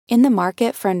In the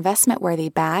market for investment-worthy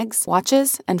bags,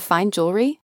 watches, and fine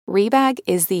jewelry, Rebag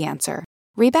is the answer.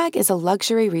 Rebag is a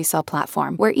luxury resale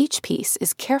platform where each piece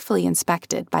is carefully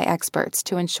inspected by experts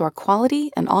to ensure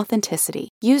quality and authenticity.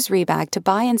 Use Rebag to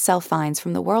buy and sell finds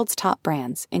from the world's top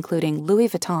brands, including Louis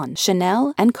Vuitton,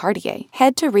 Chanel, and Cartier.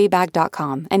 Head to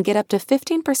Rebag.com and get up to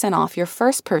 15% off your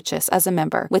first purchase as a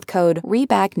member with code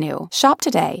REBAGNEW. Shop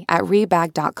today at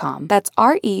Rebag.com. That's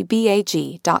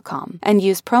REBAG.com. And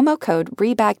use promo code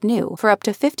REBAGNEW for up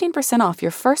to 15% off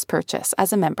your first purchase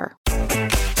as a member.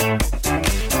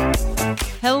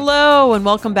 Hello and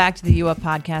welcome back to the U Up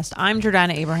Podcast. I'm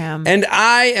Jordana Abraham. And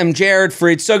I am Jared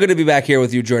Freed. So good to be back here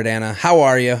with you, Jordana. How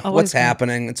are you? What's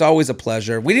happening? It's always a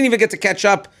pleasure. We didn't even get to catch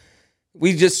up.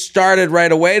 We just started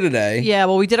right away today. Yeah,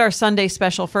 well, we did our Sunday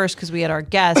special first because we had our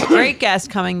guest, great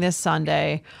guest coming this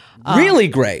Sunday. Really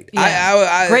great.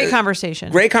 Yeah. Great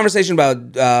conversation. Great conversation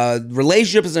about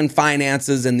relationships and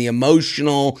finances and the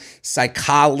emotional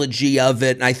psychology of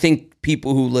it. And I think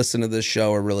people who listen to this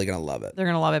show are really going to love it. They're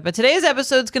going to love it. But today's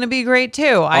episode's going to be great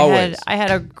too. I had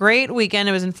a great weekend.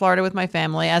 I was in Florida with my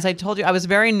family. As I told you, I was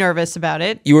very nervous about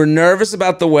it. You were nervous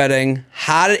about the wedding.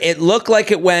 How did it look?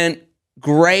 Like it went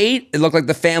great. It looked like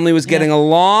the family was getting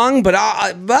along, but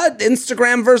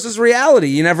Instagram versus reality,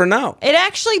 you never know. It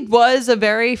actually was a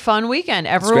very fun weekend.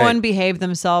 Everyone behaved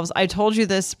themselves. I told you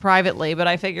this privately, but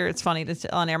I figure it's funny to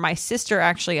tell on air. My sister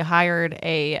actually hired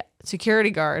a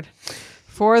security guard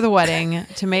for the wedding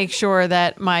to make sure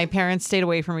that my parents stayed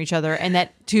away from each other, and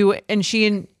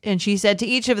she said to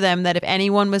each of them that if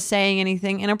anyone was saying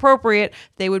anything inappropriate,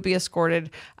 they would be escorted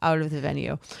out of the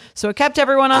venue. So it kept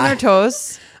everyone on their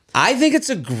toes. I think it's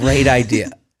a great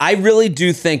idea. I really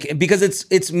do think, because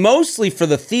it's mostly for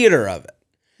the theater of it.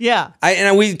 Yeah.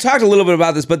 We talked a little bit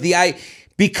about this, but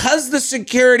because the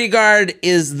security guard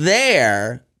is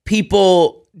there,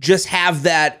 people just have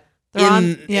that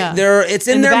it's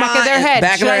in their back mind, of their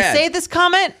head. Should I say this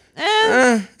comment?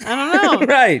 I don't know.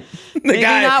 Right. Maybe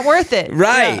not worth it.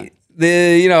 Right.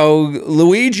 Yeah.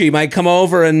 Luigi might come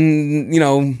over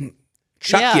and,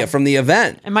 chuck you from the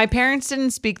event. And my parents didn't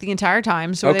speak the entire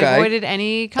time, so they avoided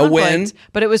any conflict. A win.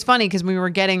 But it was funny because we were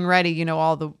getting ready,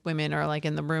 all the women are like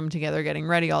in the room together getting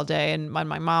ready all day, and when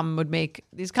my mom would make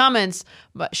these comments,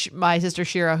 but my sister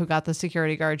Shira, who got the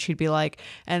security guard, she'd be like,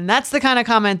 and that's the kind of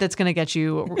comment that's going to get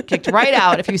you kicked right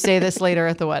out if you say this later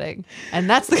at the wedding. And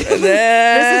that's this is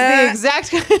the exact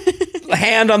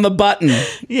hand on the button.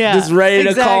 Yeah. Just ready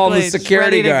to call the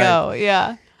security guard. Ready to go.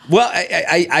 Yeah. Well,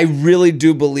 I really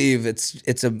do believe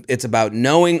it's about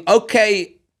knowing,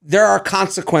 okay, there are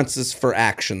consequences for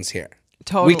actions here.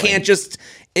 Totally. We can't just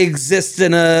exist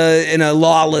in a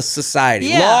lawless society.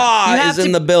 Yeah, Law is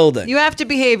in the building. You have to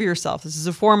behave yourself. This is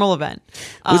a formal event.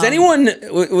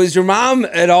 Was your mom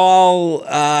at all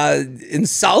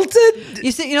insulted?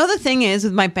 You see, the thing is,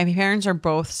 my parents are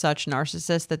both such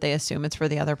narcissists that they assume it's for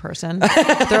the other person.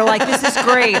 They're like, this is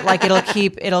great. Like it'll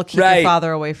keep your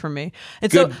father away from me.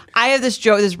 And so I have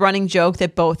this running joke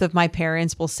that both of my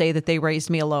parents will say that they raised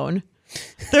me alone.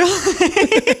 They're like,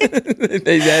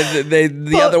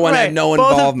 the other one had no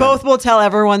involvement. Both will tell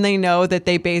everyone they know that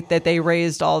they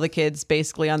raised all the kids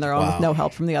basically on their own with no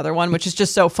help from the other one, which is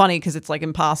just so funny because it's like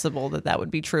impossible that would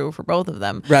be true for both of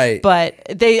them. Right. But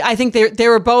I think they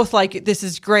were both like, this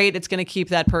is great. It's going to keep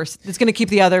that person. It's going to keep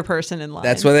the other person in line.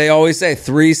 That's what they always say.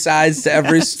 3 sides to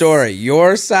every story.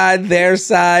 Your side, their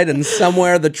side, and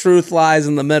somewhere the truth lies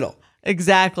in the middle.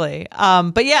 Exactly.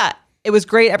 But yeah. It was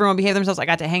great. Everyone behaved themselves. I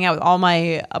got to hang out with all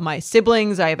my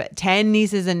siblings. I have 10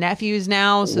 nieces and nephews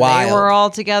now, so they were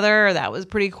all together. That was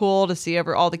pretty cool to see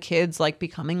all the kids like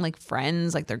becoming like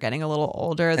friends. Like they're getting a little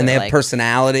older. And they have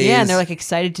personalities. Yeah, and they're like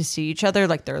excited to see each other.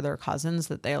 Like they're their cousins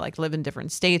that they like live in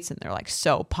different states, and they're like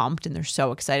so pumped and they're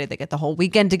so excited. They get the whole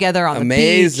weekend together on the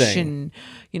beach and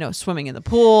swimming in the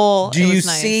pool. Do you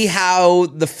see how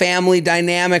the family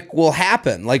dynamic will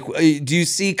happen? Like, do you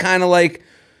see kind of like,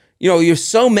 you're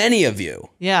so many of you.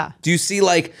 Yeah. Do you see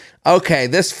like, okay,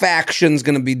 this faction's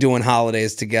going to be doing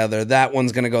holidays together. That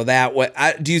one's going to go that way.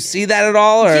 Do you see that at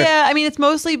all? Or? Yeah, I mean, it's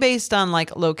mostly based on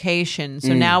like location.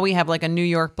 So now we have like a New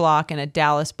York block and a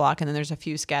Dallas block, and then there's a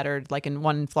few scattered, like in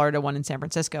one in Florida, one in San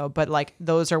Francisco. But like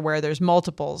those are where there's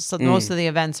multiples. So most of the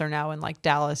events are now in like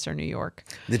Dallas or New York.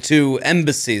 The 2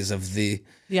 embassies of the...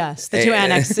 Yes, the 2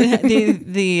 annex,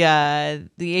 the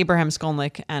Abraham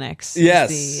Skolnick annex.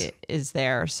 Yes, is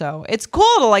there. So it's cool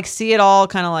to like see it all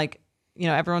kind of like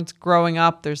everyone's growing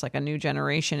up. There's like a new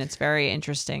generation. It's very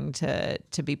interesting to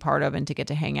be part of and to get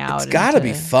to hang out. It's got to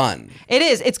be fun. It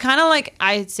is. It's kind of like,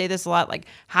 I say this a lot, like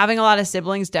having a lot of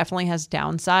siblings definitely has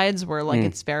downsides where like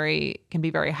can be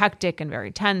very hectic and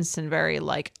very tense and very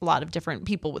like a lot of different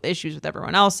people with issues with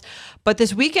everyone else. But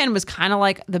this weekend was kind of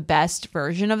like the best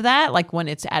version of that. Like when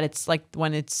it's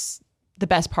the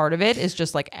best part of it is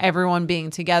just like everyone being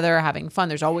together, having fun.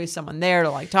 There's always someone there to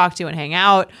like talk to and hang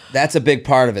out. That's a big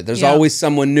part of it. There's always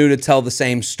someone new to tell the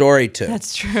same story to.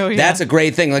 That's true. Yeah. That's a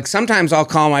great thing. Like sometimes I'll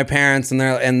call my parents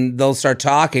and they'll start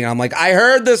talking. I'm like, I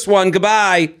heard this one.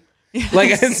 Goodbye. Yes. Like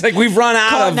it's like we've run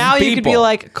out of now people. You could be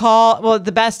like well,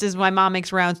 the best is my mom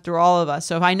makes rounds through all of us,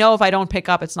 so if I don't pick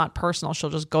up, it's not personal, she'll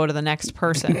just go to the next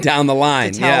person down the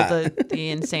line to tell the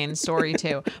insane story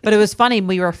too. But it was funny,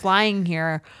 we were flying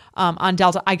here on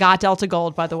Delta. I got Delta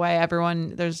Gold, by the way.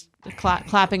 Everyone, there's a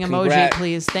clapping emoji. Congrats.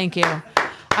 Please. Thank you.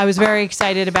 I was very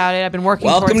excited about it. I've been working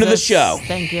welcome to this. The show.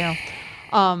 Thank you.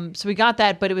 So we got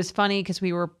that, but it was funny because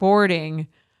we were boarding.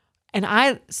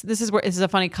 And this is a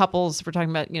funny couples, if we're talking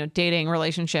about, dating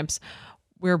relationships.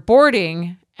 We're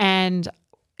boarding and,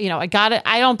 I got it.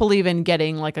 I don't believe in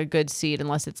getting like a good seat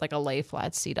unless it's like a lay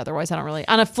flat seat. Otherwise I don't really,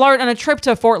 on a trip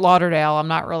to Fort Lauderdale, I'm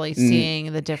not really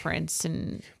seeing the difference.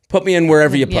 And put me in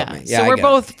wherever you put me. Yeah, so we're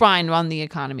both fine on the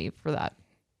economy for that.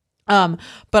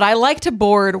 But I like to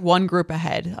board one group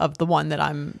ahead of the one that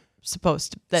I'm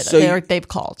supposed to they've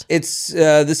called. It's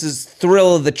this is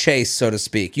thrill of the chase, so to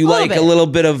speak. You like a little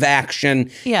bit of action.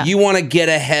 Yeah. You want to get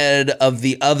ahead of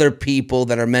the other people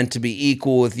that are meant to be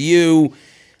equal with you.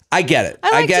 I get it.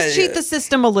 I like to cheat the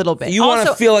system a little bit. You want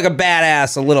to feel like a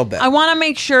badass a little bit. I want to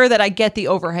make sure that I get the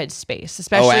overhead space,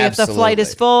 especially if the flight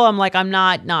is full. I'm like, I'm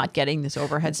not getting this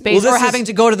overhead space, or having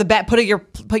to go to the back, put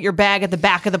your bag at the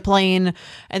back of the plane,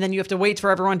 and then you have to wait for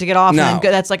everyone to get off. No. And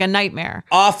then that's like a nightmare.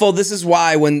 Awful. This is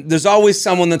why when there's always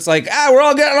someone that's like, we're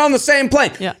all getting on the same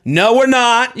plane. Yeah. No, we're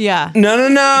not. Yeah. No.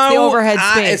 It's the overhead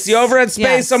space. It's the overhead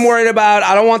space I'm worried about.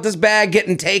 I don't want this bag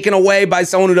getting taken away by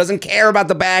someone who doesn't care about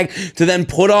the bag to then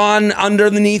put on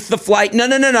underneath the flight. No.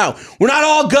 We're not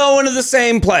all going to the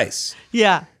same place.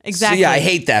 Yeah, exactly. So, I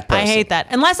hate that person. I hate that.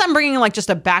 Unless I'm bringing like just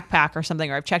a backpack or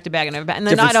something, or I've checked a bag and then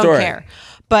Different I don't story. care.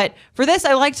 But for this,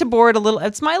 I like to board a little.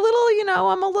 It's my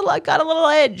little, I got a little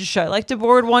edge. I like to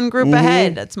board one group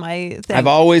ahead. That's my thing. I've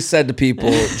always said to people,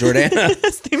 Jordana,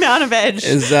 that's the amount of edge.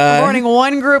 Is boarding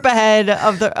one group ahead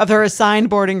of their assigned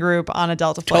boarding group on a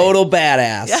Delta flight. Total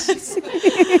badass. Yes.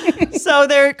 So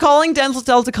they're calling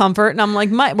Delta Comfort, and I'm like,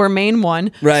 we're main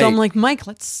one. Right. So I'm like, Mike,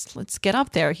 let's get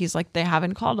up there. He's like, they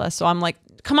haven't called us. So I'm like,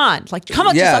 come on.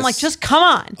 Yes. I'm like, just come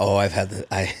on. Oh, I've had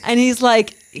that. And he's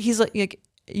like,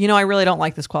 I really don't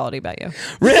like this quality about you.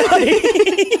 Really?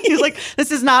 He's like,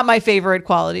 this is not my favorite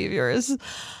quality of yours. And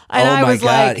I was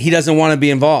God. Like, he doesn't want to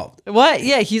be involved. What?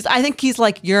 Yeah, I think he's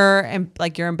like, you're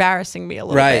embarrassing me a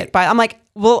little bit. But I'm like,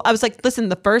 well, I was like, listen,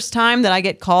 the first time that I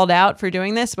get called out for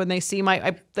doing this, when they see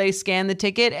they scan the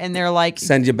ticket and they're like,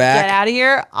 send you back, get out of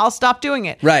here, I'll stop doing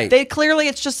it. Right.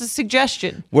 It's just a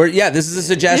suggestion. This is a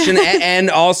suggestion. And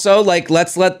also like,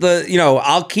 let's let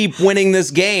I'll keep winning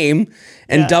this game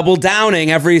and double downing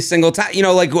every single time.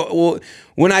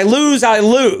 When I lose, I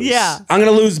lose. Yeah. I'm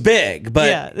going to lose big, but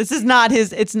yeah, this is not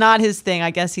it's not his thing.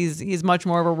 I guess he's much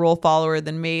more of a rule follower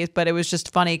than me, but it was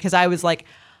just funny because I was like,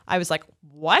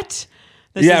 what?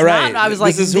 This is right. I was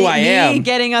like, this is who I am.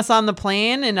 Getting us on the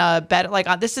plane and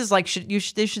this is like,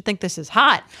 they should think this is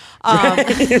hot.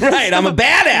 Right. I'm a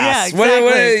badass. Yeah,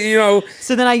 exactly. What,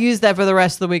 So then I used that for the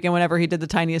rest of the weekend. Whenever he did the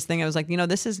tiniest thing, I was like,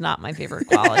 this is not my favorite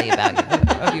quality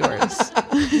of yours.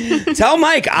 Tell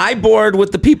Mike I board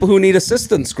with the people who need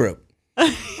assistance group.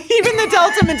 Even the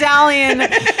Delta Medallion,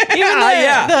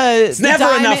 it's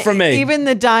never enough for me. Even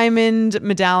the Diamond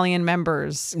Medallion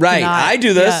members, right? I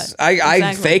do this.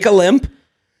 I fake a limp,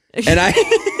 and I.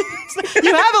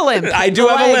 You have a limp. I do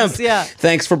have a limp. Yeah.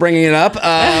 Thanks for bringing it up.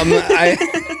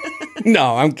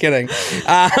 No, I'm kidding.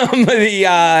 I'm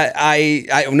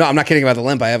not kidding about the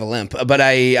limp. I have a limp, but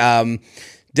I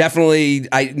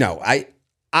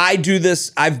do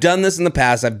this. I've done this in the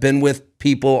past. I've been with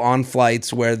people on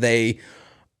flights where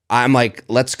I'm like,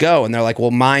 let's go. And they're like,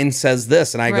 well, mine says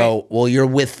this. And I go, well, you're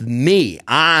with me.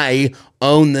 I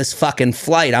own this fucking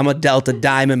flight. I'm a Delta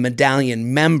Diamond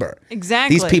Medallion member.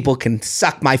 Exactly. These people can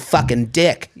suck my fucking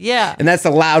dick. Yeah. And that's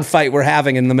the loud fight we're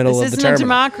having in the middle of the terminal. This isn't a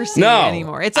democracy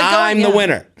anymore. It's like I'm the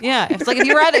winner. Yeah. It's like if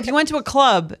you went to a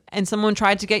club and someone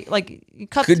tried to get keep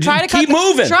moving.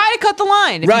 Try to cut the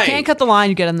line. If you can't cut the line,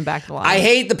 you get on the back of the line. I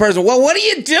hate the person. Well, what are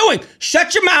you doing?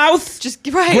 Shut your mouth. Just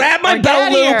grab my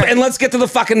belt loop and let's get to the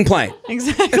fucking plane.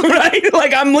 Exactly. Right?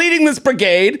 Like I'm leading this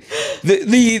brigade.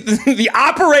 The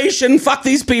operation fuck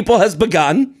these people has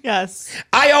begun. Yes.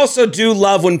 I also do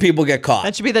love when people get caught.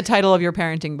 That should be the title of your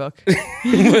parenting book.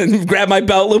 Grab my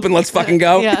belt loop and let's fucking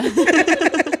go. Yeah.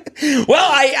 Well,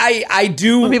 I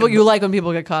do. When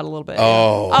people get caught a little bit.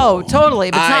 Oh,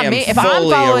 totally. But it's I not am me.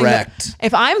 fully erect.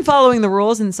 If I'm following the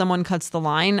rules and someone cuts the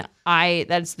line,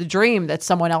 that's the dream that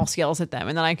someone else yells at them,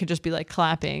 and then I could just be like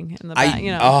clapping in the back.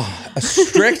 A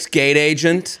strict gate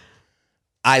agent.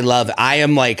 I love it. I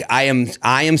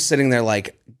am sitting there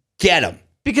like, get them.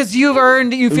 Because you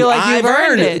feel like you've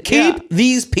earned it. Keep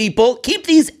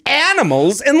these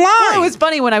animals in line. Well, it was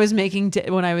funny when I was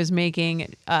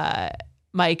making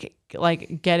Mike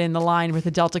like get in the line with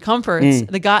the Delta Comforts.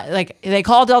 The guy, like, they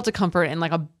call Delta Comfort and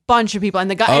like a bunch of people, and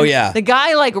the guy, the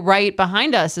guy like right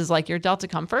behind us is like, "Your Delta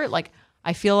Comfort?" Like,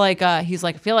 I feel like he's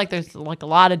like, I feel like there's like a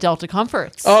lot of Delta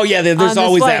Comforts. Oh yeah, there's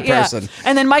always that person. Yeah.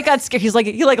 And then Mike got scared. He let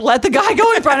the guy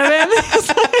go in front of him.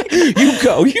 Like, you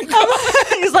go.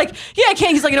 He's like, yeah, I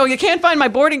can't. He's like, you can't find my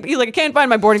boarding. He's like, I can't find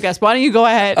my boarding pass. Why don't you go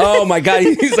ahead? Oh my God.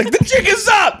 He's like, the jig is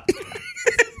up.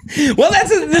 Well,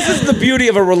 this is the beauty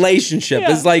of a relationship.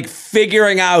 Is like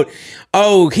figuring out,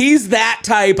 oh, he's that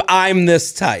type, I'm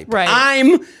this type. Right.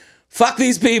 I'm fuck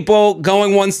these people,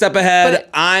 going one step ahead.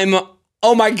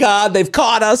 Oh my God, they've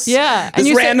caught us. Yeah.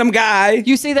 This random guy.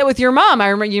 You see that with your mom. I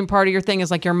remember part of your thing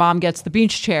is like your mom gets the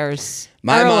beach chairs.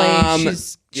 My early. mom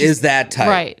is that type.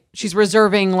 Right. She's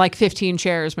reserving like 15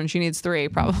 chairs when she needs 3,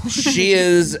 probably. She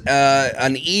is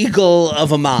an eagle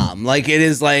of a mom. Like, it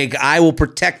is like, I will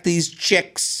protect these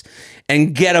chicks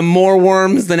and get them more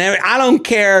worms than ever. I don't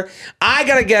care. I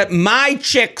got to get my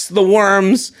chicks the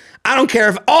worms. I don't care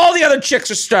if all the other chicks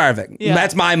are starving. Yeah.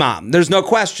 That's my mom. There's no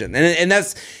question. And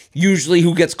that's usually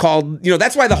who gets called.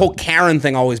 That's why the whole Karen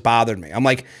thing always bothered me. I'm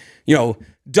like,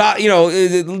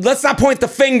 let's not point the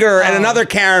finger at another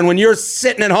Karen when you're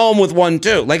sitting at home with one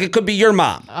too. Like, it could be your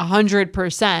mom.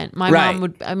 100%. My mom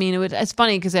would. I mean, it's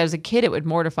funny because as a kid it would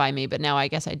mortify me, but now I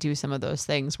guess I do some of those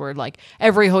things where like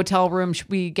every hotel room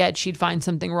she'd find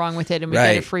something wrong with it, and we'd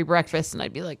get a free breakfast, and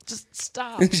I'd be like, just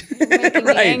stop, you're making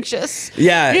me anxious.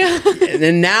 Yeah.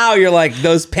 And now you're like,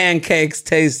 those pancakes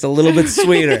taste a little bit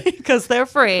sweeter because they're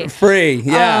free.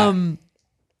 Yeah.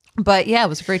 But yeah, it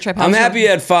was a great trip. I'm happy you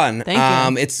had fun.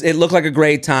 Thank you. It looked like a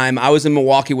great time. I was in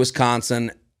Milwaukee,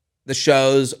 Wisconsin. The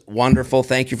show's wonderful.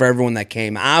 Thank you for everyone that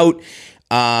came out.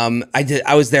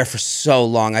 I was there for so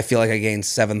long. I feel like I gained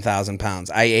 7,000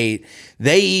 pounds. They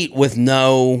eat with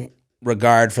no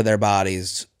regard for their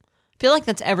bodies. I feel like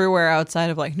that's everywhere outside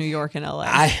of like New York and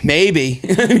LA. Maybe.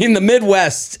 I mean, the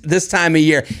Midwest this time of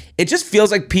year, it just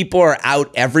feels like people are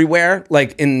out everywhere.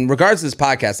 Like, in regards to this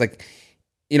podcast, like,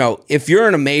 if you're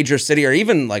in a major city or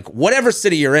even like whatever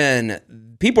city you're in,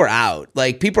 people are out.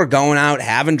 Like, people are going out,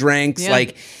 having drinks. Yeah.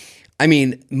 Like, I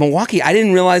mean, Milwaukee, I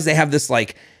didn't realize they have this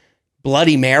like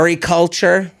Bloody Mary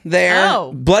culture there.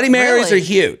 Oh, Bloody Marys are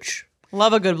huge.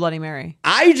 Love a good Bloody Mary.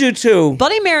 I do too.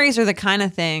 Bloody Marys are the kind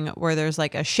of thing where there's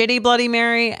like a shitty Bloody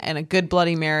Mary and a good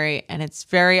Bloody Mary, and it's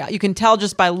you can tell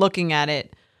just by looking at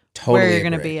it. Totally where you're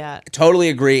going to be at. Totally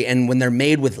agree. And when they're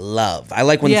made with love, I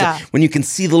like when you can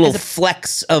see the little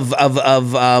flecks of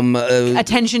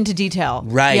attention to detail.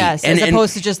 Right. Yes. As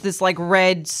opposed to just this like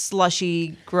red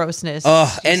slushy grossness.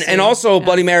 And also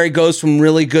Bloody Mary goes from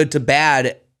really good to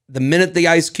bad the minute the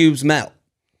ice cubes melt.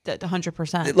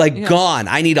 100%. Like gone.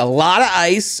 I need a lot of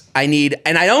ice.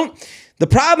 The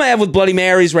problem I have with Bloody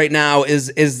Marys right now is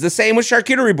the same with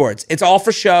charcuterie boards. It's all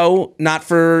for show, not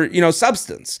for,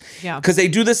 substance. Yeah. Because they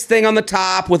do this thing on the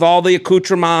top with all the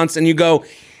accoutrements, and you go,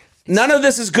 none of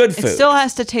this is good food. It still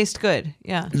has to taste good.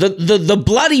 Yeah. The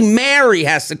Bloody Mary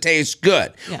has to taste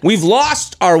good. Yeah. We've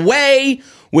lost our way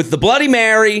with the Bloody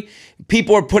Mary.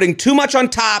 People are putting too much on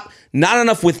top, not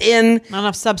enough within. Not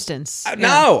enough substance.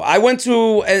 No, I went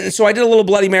to, and so I did a little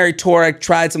Bloody Mary tour. I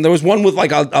tried some. There was one with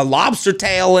like a lobster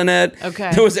tail in it.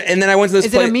 Okay. And then I went to this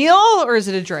place. Is it a meal or is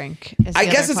it a drink? I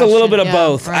guess it's a little bit of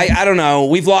both. Right. I don't know.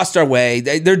 We've lost our way.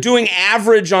 They're doing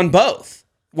average on both.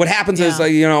 What happens is,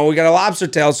 like, we got a lobster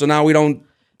tail, so now we don't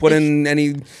put in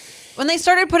any. When they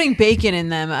started putting bacon in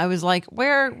them, I was like,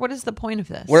 what is the point of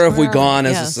this? Where have we gone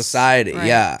as a society? Right.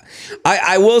 Yeah.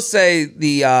 I will say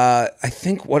there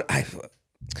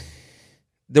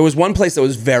was one place that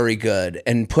was very good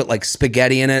and put like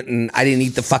spaghetti in it, and I didn't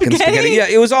eat the fucking spaghetti. Yeah,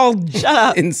 it was all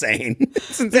insane.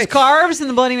 It's insane. There's carbs in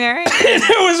the Bloody Mary? There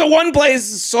was one place,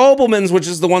 Sobelman's, which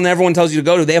is the one that everyone tells you to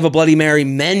go to. They have a Bloody Mary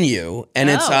menu, and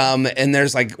it's and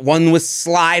there's like one with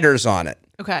sliders on it.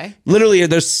 Okay. Literally,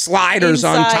 there's sliders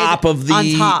on top of the...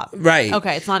 On top. Right.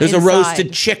 Okay, it's not There's inside. a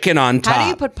roasted chicken on top. How do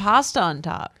you put pasta on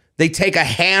top? They take a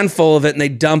handful of it and they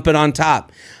dump it on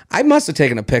top. I must have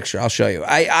taken a picture. I'll show you.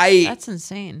 That's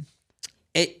insane.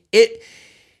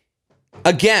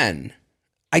 again,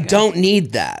 I don't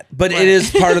need that, but it is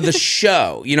part of the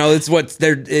show. It's what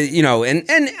they're,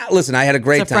 and listen, I had a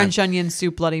great it's a time. French onion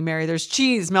soup, Bloody Mary. There's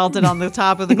cheese melted on the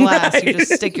top of the glass. Right. You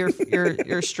just stick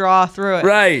your straw through it.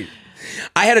 Right.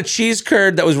 I had a cheese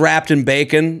curd that was wrapped in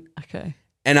bacon. Okay.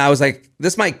 And I was like,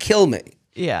 this might kill me.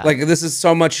 Yeah. Like, this is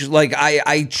so much, like,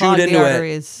 I chewed into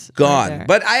it. Gone. Right,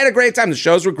 but I had a great time. The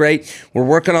shows were great. We're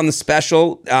working on the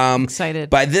special. Excited.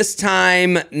 By this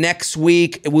time next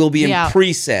week, it will be in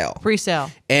pre-sale.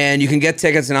 Pre-sale. And you can get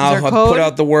tickets, and I'll put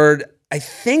out the word. I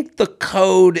think the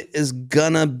code is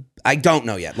I don't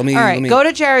know yet. Let me go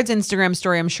to Jared's Instagram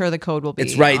story. I'm sure the code will be.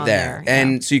 It's right there.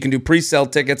 And so you can do pre-sale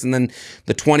tickets, and then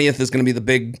the 20th is going to be the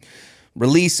big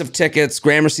release of tickets.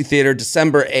 Gramercy Theater,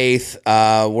 December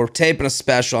 8th. We're taping a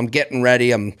special. I'm getting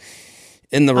ready. I'm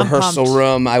in the rehearsal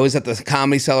room. I was at the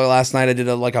Comedy Cellar last night. I did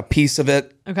a piece of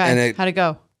it. Okay. And how'd it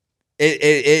go?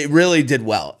 It really did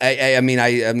well.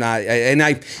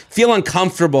 I feel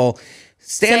uncomfortable.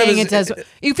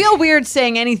 You feel weird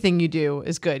saying anything you do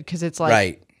is good because it's like,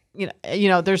 right.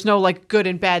 There's no like good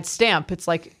and bad stamp. It's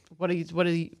like, what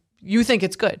do you think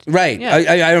it's good? Right.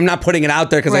 Yeah. I'm not putting it out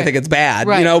there because I think it's bad,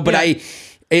 but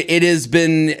it has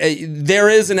been, there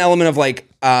is an element of like,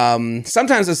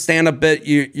 sometimes a stand-up bit,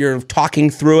 you're talking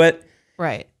through it.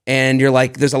 Right. And you're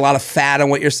like, there's a lot of fat on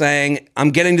what you're saying.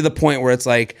 I'm getting to the point where it's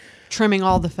like, trimming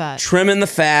all the fat. Trimming the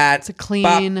fat. It's a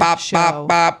clean show. Bop,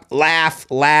 bop, laugh.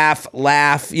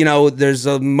 There's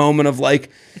a moment of like...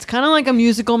 It's kind of like a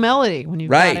musical melody when you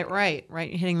got it right?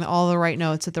 Hitting all the right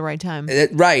notes at the right time.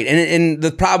 Right. And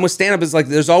the problem with stand-up is like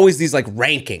there's always these like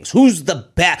rankings. Who's the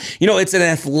best? It's an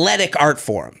athletic art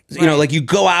form. Right. Like you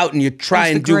go out and you try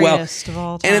and do well. Of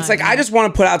all time, and it's like, I just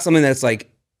want to put out something that's like,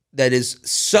 that is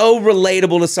so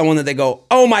relatable to someone that they go,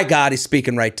 oh my God, he's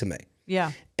speaking right to me.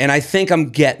 Yeah. And I think I'm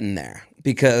getting there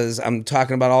because I'm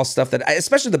talking about all stuff that,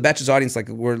 especially the Betches audience, I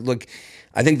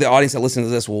think the audience that listens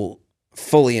to this will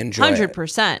fully enjoy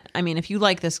 100%. I mean, if you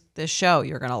like this show,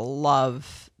 you're going to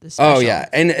love this special. Oh, yeah.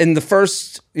 And the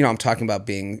first, I'm talking about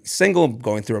being single,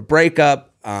 going through a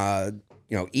breakup,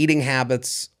 eating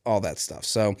habits, all that stuff.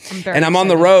 So, and I'm on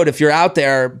the road. If you're out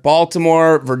there,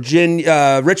 Baltimore,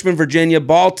 Virginia, Richmond, Virginia,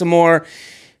 Baltimore,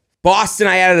 Boston,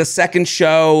 I added a second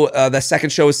show. The second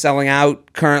show is selling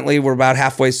out currently. We're about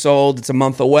halfway sold. It's a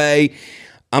month away.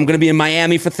 I'm going to be in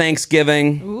Miami for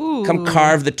Thanksgiving. Ooh. Come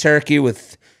carve the turkey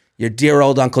with your dear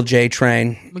old Uncle J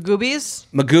Train.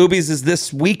 Magoobies is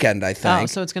this weekend, I think. Oh,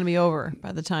 so it's going to be over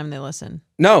by the time they listen.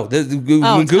 No,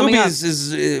 Magoobies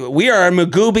is, we are in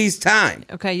Magoobies time.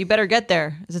 Okay, you better get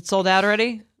there. Is it sold out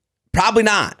already? Probably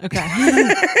not.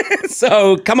 Okay.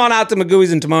 So come on out to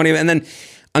Magoobies in Timonium, and then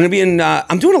I'm going to be in,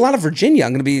 I'm doing a lot of Virginia.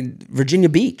 I'm going to be in Virginia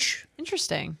Beach.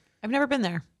 Interesting. I've never been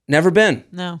there. Never been.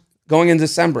 No. Going in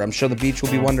December. I'm sure the beach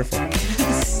will be wonderful.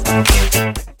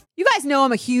 You guys know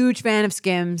I'm a huge fan of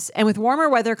Skims, and with warmer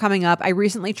weather coming up, I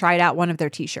recently tried out one of their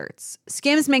t-shirts.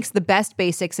 Skims makes the best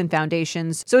basics and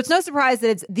foundations, so it's no surprise that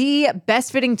it's the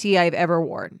best fitting tee I've ever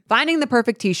worn. Finding the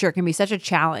perfect t-shirt can be such a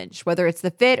challenge, whether it's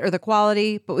the fit or the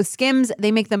quality, but with Skims,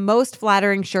 they make the most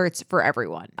flattering shirts for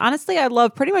everyone. Honestly, I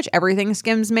love pretty much everything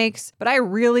Skims makes, but I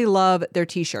really love their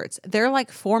t-shirts. They're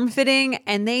like form-fitting,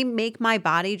 and they make my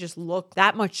body just look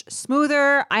that much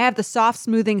smoother. I have the soft,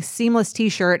 smoothing, seamless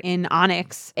t-shirt in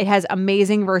Onyx. It has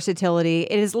amazing versatility.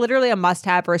 It is literally a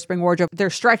must-have for a spring wardrobe. They're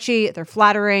stretchy, they're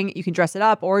flattering, you can dress it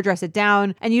up or dress it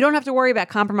down, and you don't have to worry about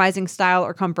compromising style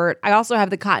or comfort. I also have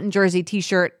the cotton jersey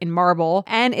t-shirt in marble,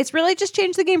 and it's really just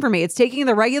changed the game for me. It's taking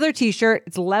the regular t-shirt,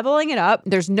 it's leveling it up,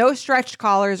 there's no stretched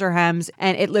collars or hems,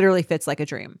 and it literally fits like a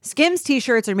dream. Skims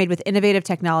t-shirts are made with innovative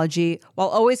technology while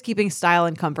always keeping style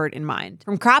and comfort in mind.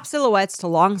 From crop silhouettes to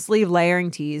long sleeve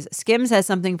layering tees, Skims has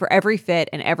something for every fit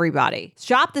and every body.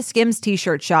 Shop the Skims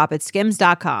t-shirt shop at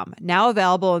skims.com, now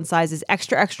available in sizes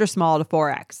extra small to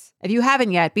 4X. If you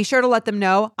haven't yet, be sure to let them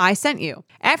know I sent you.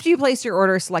 After you place your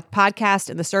order, select podcast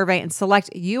in the survey and select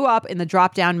You Up in the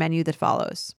drop-down menu that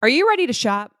follows. Are you ready to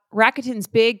shop? Rakuten's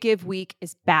Big Give Week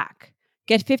is back.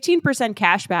 Get 15%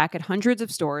 cash back at hundreds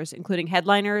of stores, including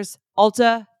Headliners,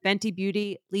 Ulta, Fenty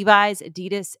Beauty, Levi's,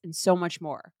 Adidas, and so much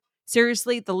more.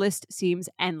 Seriously, the list seems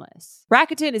endless.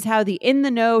 Rakuten is how the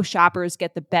in-the-know shoppers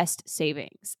get the best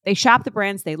savings. They shop the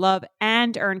brands they love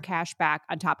and earn cash back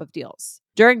on top of deals.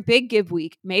 During Big Give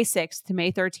Week, May 6th to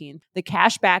May 13th, the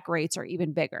cash back rates are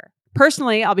even bigger.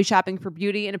 Personally, I'll be shopping for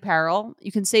beauty and apparel.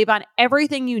 You can save on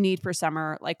everything you need for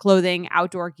summer, like clothing,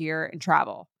 outdoor gear, and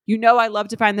travel. You know I love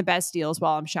to find the best deals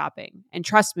while I'm shopping. And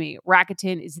trust me,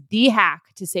 Rakuten is the hack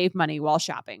to save money while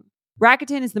shopping.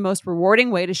 Rakuten is the most rewarding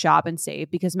way to shop and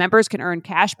save because members can earn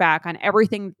cash back on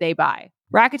everything they buy.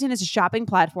 Rakuten is a shopping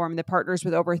platform that partners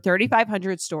with over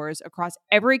 3,500 stores across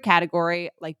every category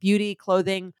like beauty,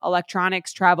 clothing,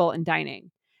 electronics, travel, and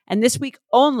dining. And this week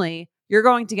only, you're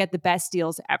going to get the best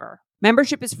deals ever.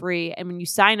 Membership is free, and when you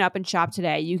sign up and shop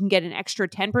today, you can get an extra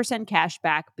 10% cash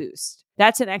back boost.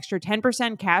 That's an extra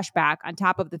 10% cash back on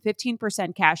top of the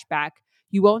 15% cash back.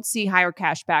 You won't see higher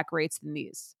cash back rates than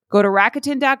these. Go to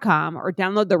Rakuten.com or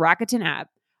download the Rakuten app.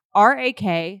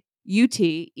 Rakuten.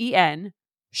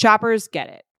 Shoppers get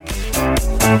it.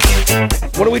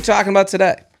 What are we talking about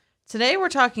today? Today we're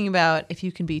talking about if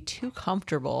you can be too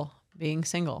comfortable being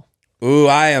single. Ooh,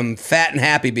 I am fat and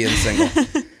happy being single.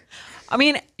 I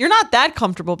mean, you're not that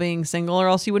comfortable being single or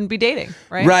else you wouldn't be dating,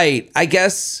 right? Right. I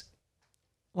guess,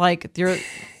 like, you're...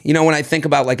 you know, when I think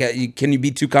about, like, can you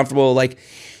be too comfortable? Like,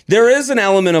 there is an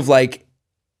element of, like,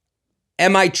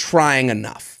 am I trying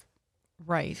enough?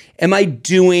 Right. Am I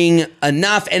doing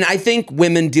enough? And I think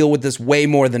women deal with this way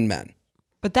more than men.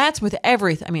 But that's with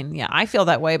everything. I mean, yeah, I feel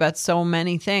that way about so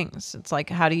many things. It's like,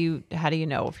 how do you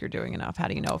know if you're doing enough? How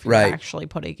do you know if you're actually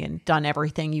done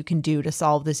everything you can do to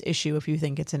solve this issue if you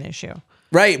think it's an issue?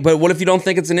 Right. But what if you don't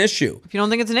think it's an issue? If you don't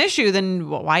think it's an issue, then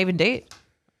why even date?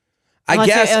 I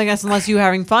guess unless you're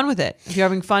having fun with it. If you're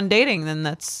having fun dating, then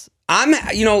that's... I'm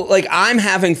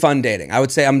having fun dating. I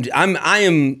would say I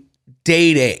am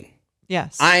dating.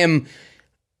 Yes. I am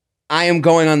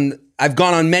going on... I've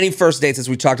gone on many first dates, as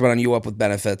we talked about on You Up With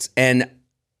Benefits. And do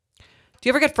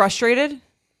you ever get frustrated?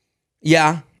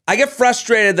 Yeah. I get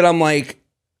frustrated that I'm like,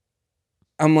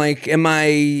 am I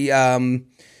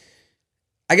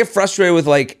get frustrated with,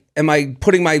 like, am I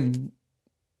putting my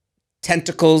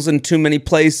tentacles in too many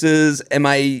places? Am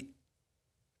I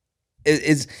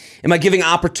giving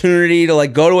opportunity to,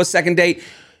 like, go to a second date?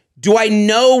 Do I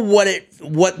know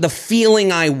what the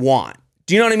feeling I want?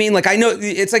 Do you know what I mean? Like, I know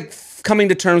it's like coming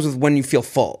to terms with when you feel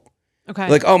full. Okay.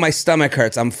 Like, oh, my stomach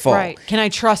hurts. I'm full. Right. Can I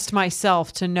trust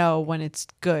myself to know when it's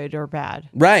good or bad?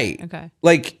 Right. Okay.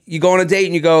 Like, you go on a date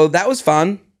and you go, that was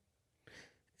fun.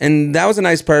 And that was a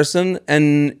nice person.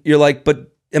 And you're like,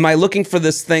 but am I looking for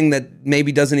this thing that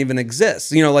maybe doesn't even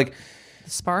exist? You know, like,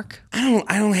 the spark? I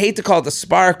don't hate to call it the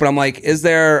spark, but I'm like,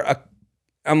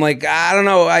 I'm like, I don't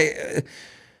know.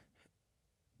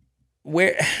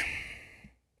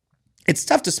 It's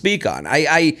tough to speak on.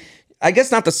 I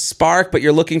guess not the spark, but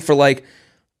you're looking for, like,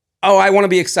 oh, I want to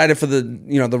be excited for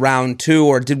the round two,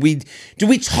 or did we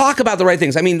talk about the right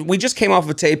things? I mean, we just came off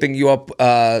of taping You Up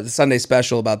the Sunday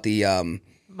special about the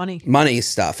money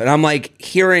stuff, and I'm like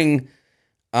hearing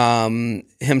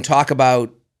him talk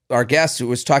about our guest who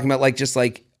was talking about, like, just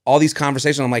like all these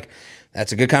conversations. I'm like,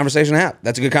 that's a good conversation to have.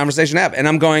 That's a good conversation to have. And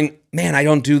I'm going, man, I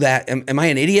don't do that. Am I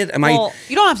an idiot?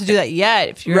 You don't have to do that yet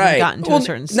if you haven't gotten to a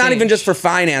certain stage. Not even just for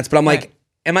finance, but I'm like,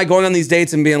 am I going on these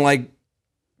dates and being like,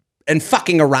 and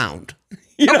fucking around?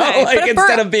 You know, like,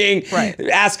 instead of being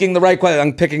asking the right question.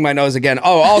 I'm picking my nose again.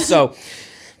 Oh, also,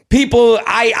 people,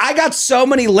 I got so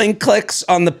many link clicks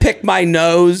on the pick my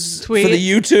nose tweet for the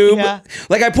YouTube. Yeah.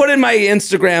 Like, I put in my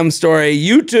Instagram story,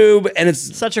 YouTube, and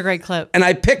it's such a great clip. And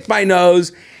I picked my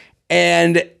nose.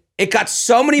 And it got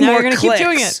so many more clicks. Keep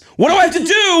doing it. What do I have to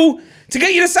do to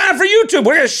get you to sign up for YouTube?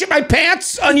 We're going to shit my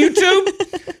pants on YouTube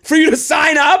for you to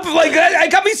sign up? Like, I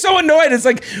got me so annoyed. It's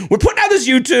like, we're putting out this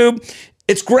YouTube.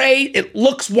 It's great. It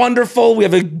looks wonderful. We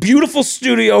have a beautiful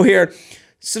studio here.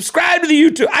 Subscribe to the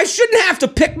YouTube. I shouldn't have to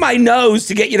pick my nose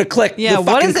to get you to click the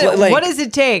fucking link. What does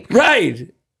it take?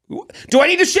 Right. Do I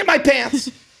need to shit my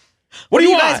pants? What do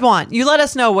you guys want? You let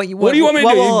us know what do you want me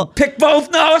to do? Pick both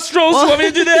nostrils? You want me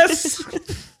to do this?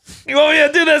 You want me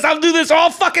to do this? I'll do this all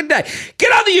fucking day.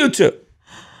 Get on the YouTube.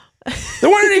 There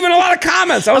weren't even a lot of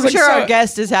comments. I'm sure our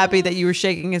guest is happy that you were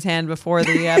shaking his hand before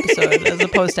the episode as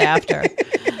opposed to after.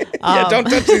 Yeah, don't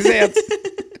touch his hands.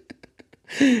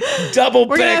 Double pick.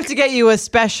 We're going to have to get you a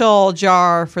special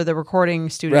jar for the recording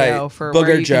studio for Booger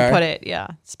where you jar. can put it. Yeah,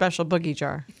 special boogie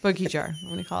jar. Boogie jar.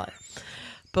 What do you call it?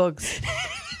 Boogs.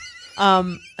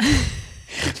 Okay.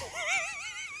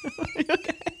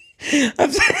 A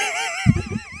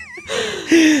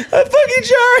boogie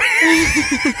jar.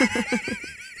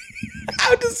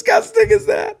 How disgusting is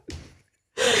that?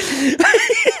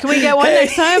 Can we get one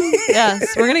next time?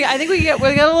 Yes, I think we got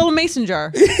a little mason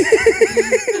jar.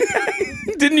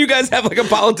 Didn't you guys have, like, a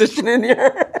politician in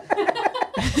here?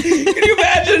 Can you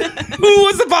imagine? Who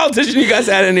was the politician you guys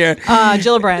had in here?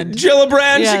 Gillibrand.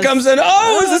 Gillibrand. Yes. She comes in.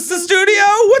 Oh, is this the studio?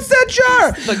 What's that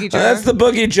jar? Boogie jar. That's the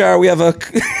boogie jar. We have a.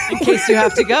 In case you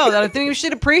have to go, I think you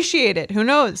should appreciate it. Who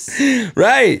knows?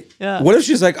 Right. Yeah. What if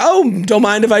she's like, oh, don't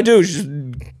mind if I do? She's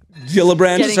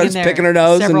Gillibrand just starts picking her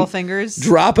nose. Several fingers.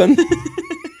 Dropping.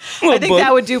 I think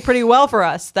that would do pretty well for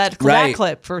us. That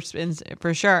clip for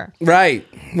sure. Right.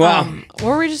 Well, what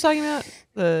were we just talking about?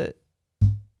 The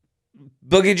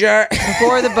boogie jar.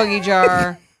 Before the boogie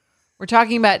jar, we're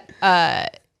talking about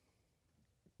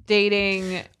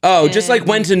dating. Oh, just like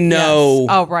when to know. Yes.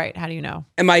 Oh, right. How do you know?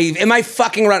 Am I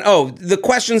fucking around? Oh, the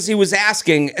questions he was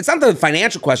asking. It's not the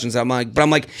financial questions. I'm like,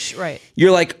 right.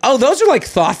 You're like, oh, those are like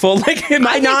thoughtful. Like, am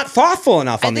I not thoughtful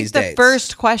enough on these dates? I think the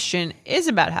first question is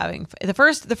about having the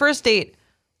first date,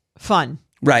 fun.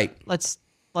 Right. Let's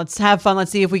have fun.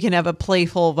 Let's see if we can have a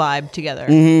playful vibe together.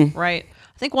 Right.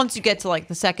 I think once you get to like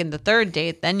the second, the third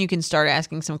date, then you can start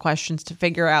asking some questions to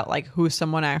figure out like who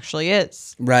someone actually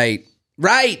is. Right.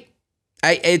 Right.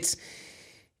 It's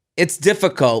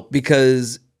difficult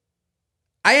because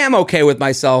I am okay with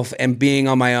myself and being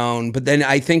on my own. But then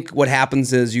I think what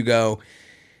happens is you go,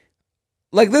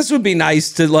 like, this would be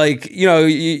nice to, like, you know,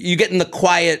 you get in the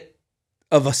quiet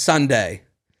of a Sunday.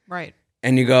 Right.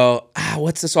 And you go,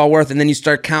 what's this all worth? And then you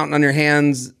start counting on your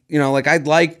hands, you know, like, I'd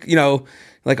like, you know,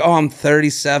 like, oh, I'm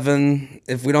 37.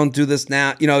 If we don't do this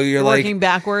now, you know, you're working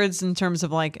backwards in terms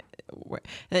of like,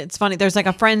 it's funny. There's like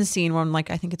a Friends scene where I'm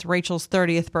like, I think it's Rachel's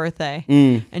 30th birthday.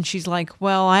 And she's like,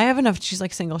 well, I have enough. She's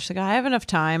like single. She's like, I have enough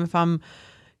time. If I'm,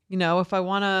 you know, if I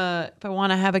want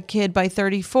to have a kid by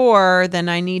 34, then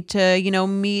I need to, you know,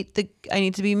 I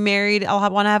need to be married.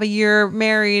 Want to have a year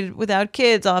married without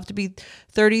kids. I'll have to be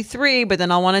 33, but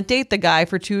then I'll want to date the guy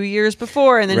for 2 years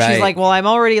before. And then she's like, well, I'm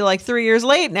already like 3 years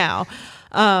late now.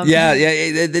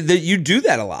 You do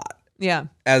that a lot. Yeah.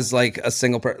 As like a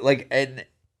single person, like, and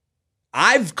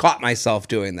I've caught myself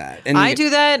doing that. And I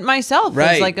do that myself.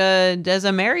 Right. As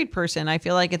a married person, I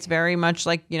feel like it's very much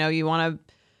like, you know, you want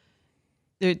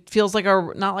to, it feels like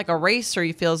not like a race, or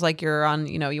you feels like you're on,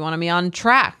 you know, you want to be on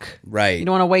track. Right. You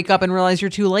don't want to wake up and realize you're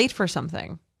too late for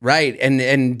something. Right.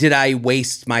 And did I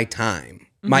waste my time,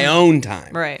 my own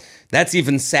time? Right. That's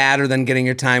even sadder than getting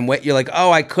your time wet. You're like,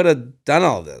 oh, I could have done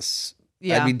all this.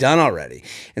 Yeah. I'd be done already.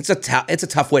 It's a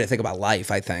tough way to think about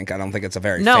life, I think. I don't think it's a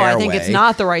very fair way. No, I think it's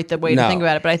not the right way to think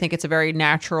about it, but I think it's a very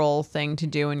natural thing to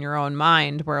do in your own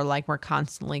mind, where like we're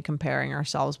constantly comparing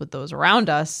ourselves with those around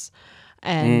us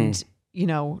and, you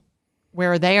know,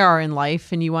 where they are in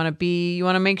life, and you want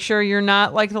to make sure you're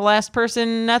not like the last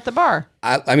person at the bar.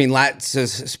 I mean, to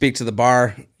speak to the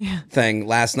bar thing,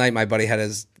 last night my buddy had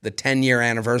the 10-year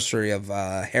anniversary of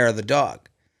Hair of the Dog.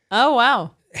 Oh,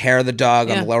 wow. Hair of the Dog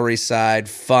on the Lower East Side,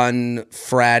 fun,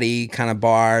 fratty kind of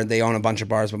bar. They own a bunch of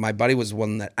bars, but my buddy was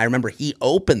one that I remember he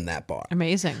opened that bar.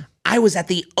 Amazing. I was at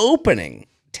the opening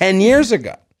 10 years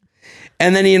ago.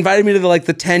 And then he invited me to the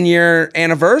 10-year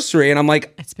anniversary. And I'm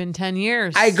like, it's been 10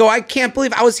 years. I go, I can't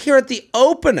believe I was here at the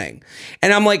opening.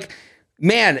 And I'm like,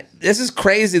 man, this is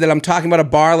crazy that I'm talking about a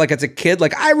bar like it's a kid.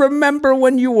 Like, I remember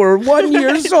when you were 1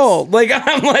 year old. Like,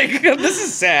 I'm like, this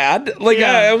is sad. Like,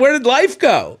 where did life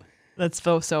go? That's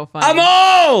so funny. I'm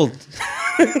old.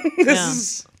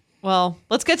 Well,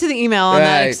 let's get to the email on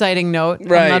that exciting note.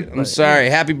 Right. I'm sorry.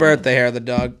 Happy birthday, Hair of the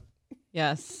Dog.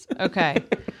 Yes. Okay.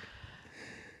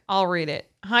 I'll read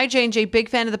it. Hi, J&J. Big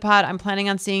fan of the pod. I'm planning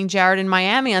on seeing Jared in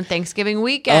Miami on Thanksgiving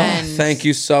weekend. Oh, thank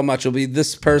you so much. It'll be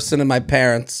this person and my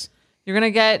parents. You're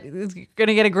gonna get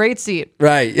a great seat.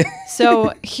 Right.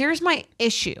 So here's my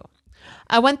issue.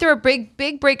 I went through a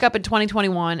big breakup in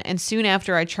 2021, and soon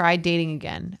after I tried dating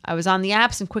again. I was on the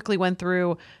apps and quickly went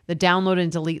through the download and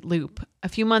delete loop. A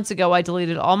few months ago, I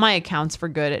deleted all my accounts for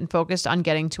good and focused on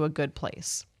getting to a good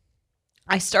place.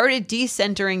 I started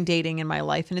decentering dating in my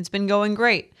life, and it's been going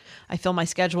great. I fill my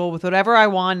schedule with whatever I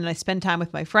want, and I spend time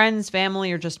with my friends,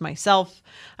 family, or just myself.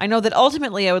 I know that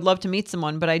ultimately I would love to meet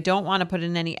someone, but I don't want to put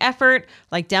in any effort,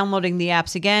 like downloading the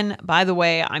apps again. By the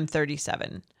way, I'm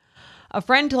 37. A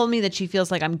friend told me that she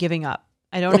feels like I'm giving up.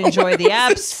 I don't enjoy the apps.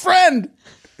 This friend.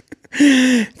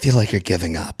 Feel like you're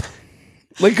giving up.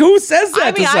 Like, who says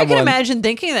that to someone? I can imagine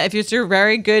thinking that if it's your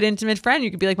very good, intimate friend,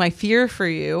 you could be like, my fear for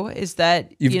you is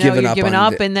that you've given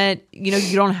up and that,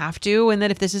 you don't have to. And that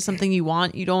if this is something you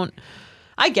want, you don't.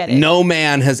 I get it. No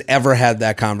man has ever had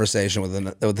that conversation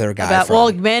with their guy friend.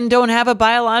 Well, men don't have a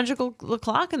biological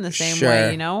clock in the same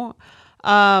way,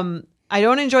 I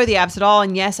don't enjoy the apps at all.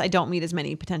 And yes, I don't meet as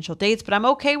many potential dates, but I'm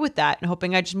okay with that and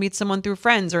hoping I just meet someone through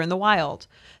friends or in the wild.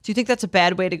 Do you think that's a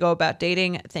bad way to go about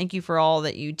dating? Thank you for all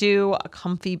that you do. A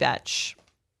comfy betch.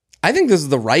 I think this is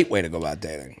the right way to go about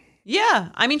dating. Yeah.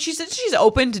 I mean, she said she's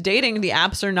open to dating. The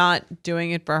apps are not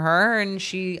doing it for her. And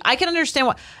I can understand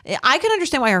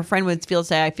why her friend would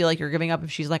say, I feel like you're giving up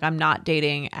if she's like, I'm not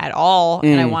dating at all.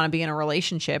 And I want to be in a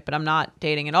relationship, but I'm not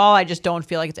dating at all. I just don't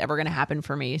feel like it's ever going to happen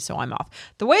for me. So I'm off.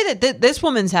 The way that this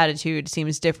woman's attitude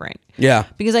seems different. Yeah.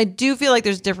 Because I do feel like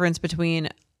there's a difference between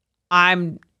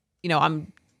I'm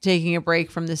I'm taking a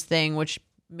break from this thing, which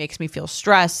makes me feel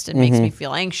stressed and makes me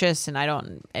feel anxious,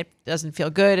 and it doesn't feel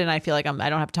good, and I feel like I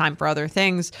don't have time for other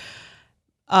things.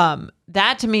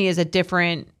 That to me is a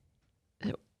different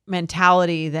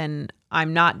mentality than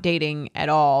I'm not dating at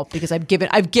all, because I've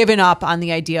given up on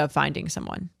the idea of finding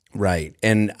someone. Right.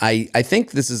 And I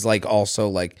think this is like also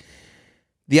like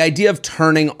the idea of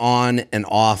turning on and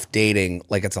off dating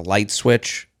like it's a light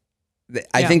switch.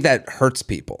 I think that hurts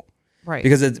people. Right.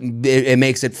 Because it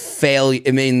makes it fail.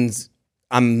 It means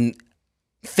I'm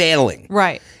failing.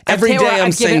 Right. Every day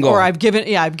I'm single. I've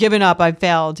given up. I've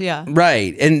failed. Yeah.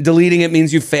 Right. And deleting it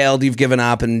means you failed. You've given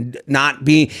up. And not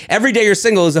being every day you're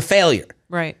single is a failure.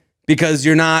 Right. Because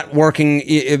you're not working.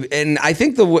 And I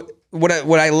think what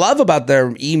I love about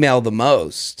their email the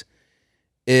most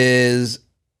is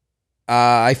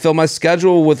I fill my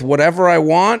schedule with whatever I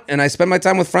want, and I spend my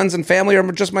time with friends and family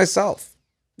or just myself.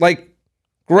 Like,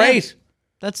 great. Yeah,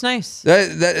 that's nice.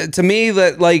 That to me,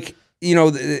 that like,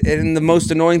 and the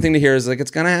most annoying thing to hear is like,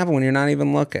 it's going to happen when you're not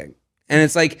even looking. And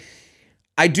it's like,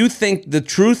 I do think the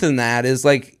truth in that is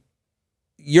like,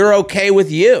 you're okay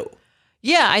with you.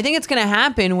 Yeah, I think it's going to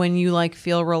happen when you like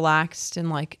feel relaxed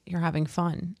and like you're having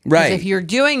fun. Right. If you're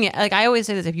doing it, like I always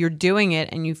say this, if you're doing it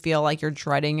and you feel like you're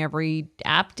dreading every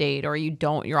app date, or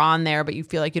you're on there, but you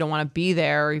feel like you don't want to be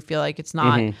there, or you feel like it's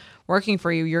not working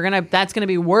for you, that's going to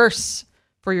be worse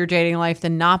for your dating life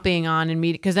than not being on and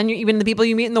meet. Because then even the people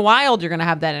you meet in the wild, you're going to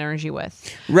have that energy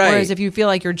with. Right. Whereas if you feel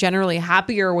like you're generally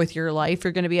happier with your life,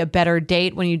 you're going to be a better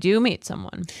date when you do meet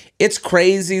someone. It's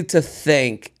crazy to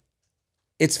think.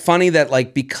 It's funny that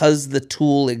like because the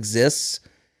tool exists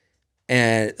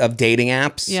of dating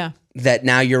apps, that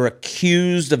now you're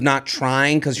accused of not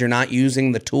trying because you're not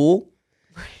using the tool.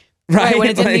 Right. When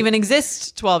it didn't even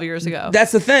exist 12 years ago.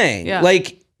 That's the thing. Yeah.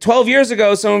 Like 12 years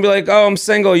ago, someone would be like, oh, I'm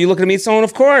single. You looking to meet someone?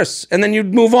 Of course. And then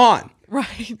you'd move on.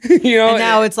 Right. And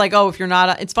now it's like, oh, if you're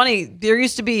not, it's funny. There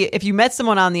used to be, if you met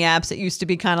someone on the apps, it used to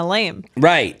be kind of lame.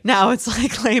 Right. Now it's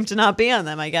like lame to not be on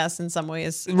them, I guess, in some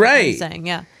ways. Right. Saying,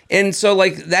 yeah. And so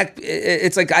like that,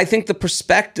 it's like, I think that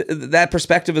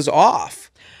perspective is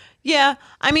off. Yeah.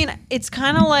 I mean, it's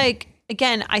kind of like,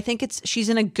 again, I think she's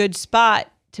in a good spot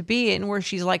to be in, where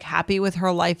she's like happy with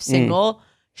her life single.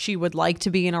 She would like to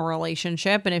be in a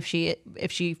relationship. And if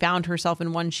she found herself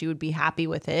in one, she would be happy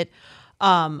with it.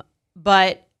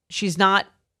 But she's not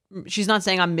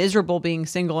saying I'm miserable being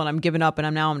single and I'm giving up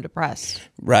and I'm depressed.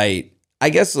 Right. I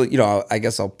guess I'll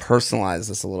personalize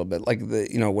this a little bit. Like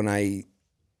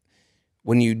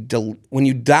when you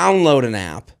download an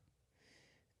app,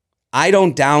 I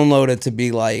don't download it to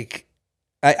be like,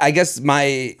 I guess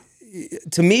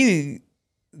to me,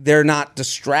 they're not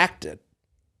distracted.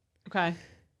 Okay.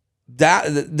 I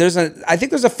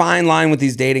think there's a fine line with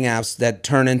these dating apps that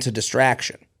turn into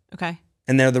distraction. Okay.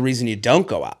 And they're the reason you don't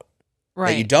go out.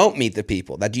 Right. That you don't meet the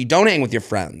people, that you don't hang with your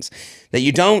friends, that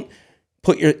you don't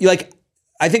put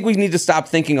I think we need to stop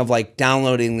thinking of like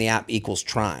downloading the app equals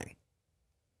trying.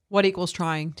 What equals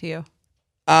trying to you?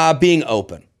 Being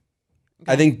open.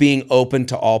 Okay. I think being open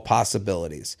to all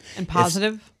possibilities. And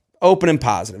positive? Open and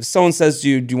positive. If someone says to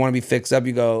you, do you want to be fixed up?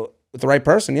 You go, with the right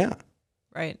person, yeah.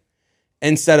 Right.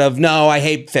 Instead of, no, I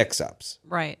hate fix-ups.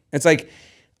 Right. It's like,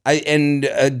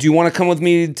 do you want to come with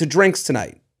me to drinks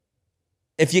tonight?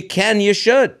 If you can, you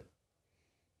should.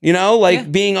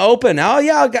 Being open. Oh,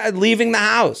 yeah, leaving the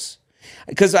house.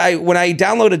 Because when I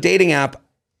download a dating app,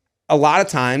 a lot of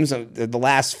times, the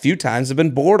last few times, have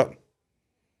been boredom.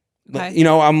 Okay.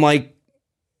 I'm like,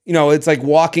 it's like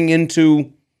walking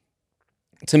into,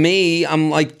 to me, I'm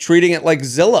like treating it like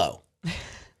Zillow.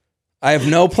 I have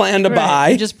no plan to buy.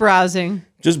 You're just browsing.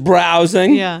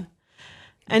 Yeah.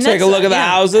 And take a look at the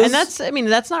houses. And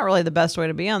that's not really the best way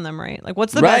to be on them, right? Like,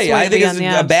 what's the best way I to think be it's on the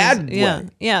apps? a bad way.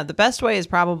 Yeah. The best way is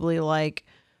probably like,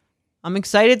 I'm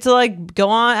excited to like go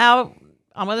on out.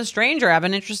 I'm with a stranger, have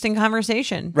an interesting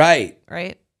conversation. Right.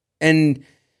 Right. And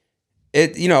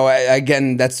it,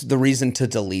 again, that's the reason to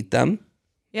delete them.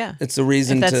 Yeah. It's the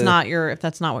reason if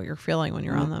that's not what you're feeling when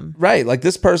you're on them. Right. Like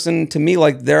this person, to me,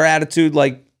 like their attitude,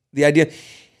 like the idea.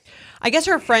 I guess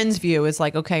her friend's view is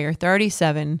like, okay, you're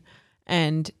 37,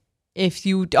 and if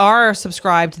you are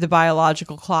subscribed to the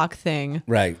biological clock thing,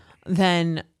 right,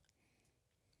 then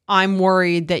I'm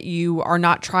worried that you are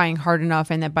not trying hard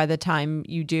enough, and that by the time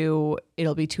you do,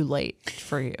 it'll be too late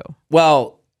for you.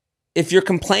 Well, if you're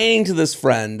complaining to this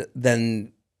friend,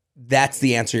 then that's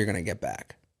the answer you're going to get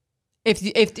back.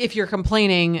 If you're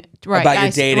complaining, right, about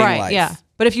your dating life, yeah.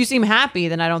 But if you seem happy,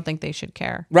 then I don't think they should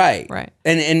care. Right. Right.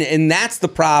 And that's the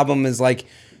problem, is like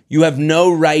you have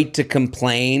no right to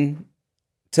complain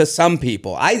to some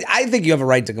people. I think you have a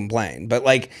right to complain, but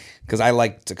like, because I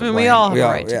like to complain. We all have a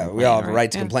right to complain. We all have a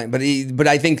right to complain. But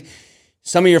I think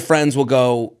some of your friends will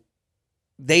go,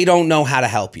 they don't know how to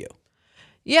help you.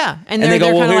 Yeah. And they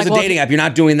go, well, here's a dating app. You're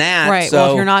not doing that. Right. So.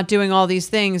 Well, if you're not doing all these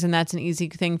things and that's an easy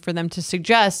thing for them to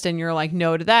suggest and you're like,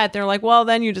 no to that, they're like, well,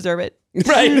 then you deserve it.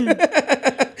 Right.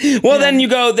 Well, then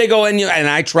they go, and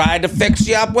I tried to fix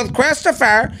you up with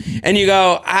Christopher. And you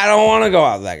go, I don't want to go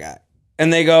out with that guy.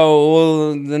 And they go,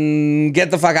 well, then get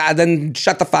the fuck out. Then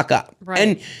shut the fuck up. Right.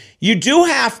 And you do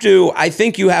have to, I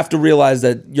think you have to realize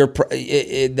that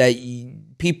that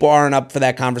people aren't up for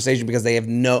that conversation because they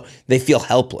feel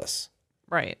helpless.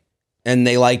 Right. And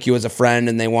they like you as a friend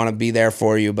and they want to be there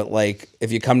for you. But like,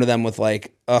 if you come to them with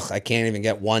like, ugh, I can't even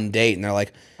get one date. And they're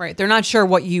like, right. They're not sure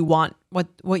what you want,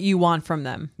 what you want from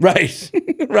them. Right.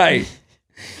 Right.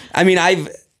 I mean,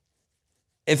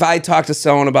 if I talk to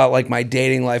someone about like my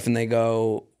dating life and they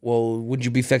go, well, would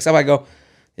you be fixed up? I go,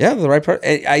 yeah, the right part.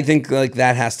 I think like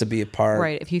that has to be a part.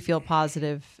 Right. If you feel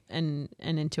positive and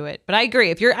into it. But I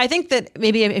agree. I think that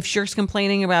maybe if Shirk's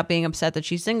complaining about being upset that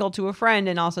she's single to a friend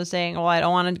and also saying, well, I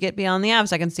don't want to get beyond the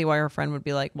apps, I can see why her friend would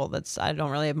be like, well, I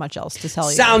don't really have much else to tell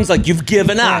you. Sounds like you've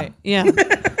given up. Right. Yeah.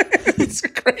 It's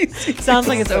crazy. Sounds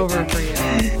like it's over for you.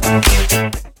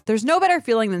 There's no better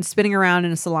feeling than spinning around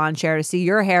in a salon chair to see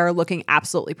your hair looking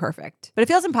absolutely perfect. But it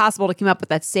feels impossible to keep up with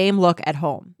that same look at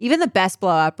home. Even the best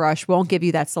blowout brush won't give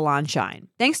you that salon shine.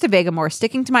 Thanks to Vegamour,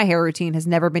 sticking to my hair routine has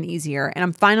never been easier, and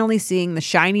I'm finally seeing the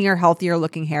shinier, healthier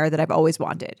looking hair that I've always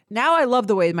wanted. Now I love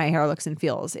the way my hair looks and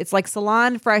feels. It's like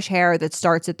salon fresh hair that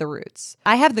starts at the roots.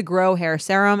 I have the Grow Hair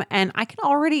Serum, and I can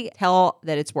already tell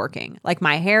that it's working. Like,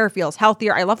 my hair feels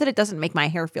healthier. I love that it doesn't make my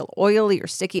hair feel oily or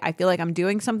sticky. I feel like I'm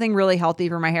doing something really healthy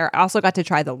for my hair. I also got to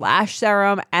try the lash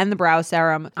serum and the brow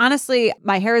serum. Honestly,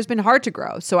 my hair has been hard to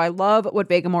grow, so I love what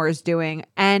Vegamour is doing,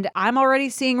 and I'm already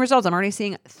seeing results. I'm already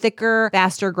seeing thicker,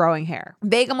 faster growing hair.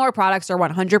 Vegamour products are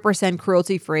 100%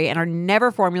 cruelty-free and are never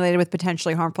formulated with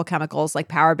potentially harmful chemicals like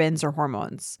parabens or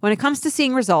hormones. When it comes to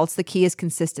seeing results, the key is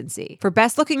consistency. For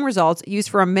best-looking results, use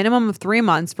for a minimum of 3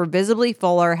 months for visibly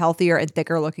fuller, healthier, and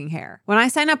thicker-looking hair. When I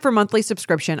sign up for monthly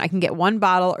subscription, I can get 1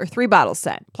 bottle or 3 bottles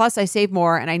sent. Plus, I save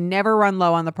more, and I never run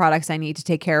low on the products I need to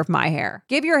take care of my hair.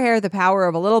 Give your hair the power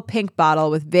of a little pink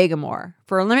bottle with Vegamour.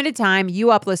 For a limited time,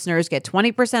 You Up listeners get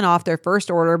 20% off their first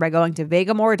order by going to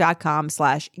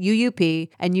vegamour.com/UUP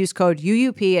and use code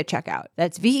UUP at checkout.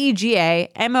 That's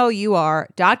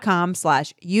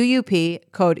VEGAMOUR.com/UUP,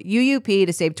 code UUP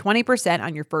to save 20%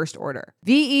 on your first order.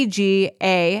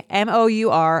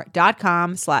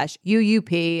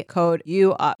 VEGAMOUR.com/UUP, code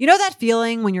UUP. You know that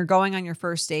feeling when you're going on your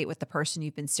first date with the person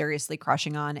you've been seriously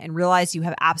crushing on and realize you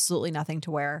have absolutely nothing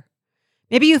to wear?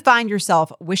 Maybe you find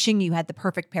yourself wishing you had the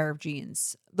perfect pair of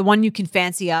jeans, the one you can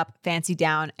fancy up, fancy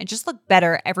down, and just look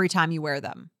better every time you wear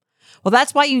them. Well,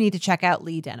 that's why you need to check out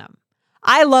Lee Denim.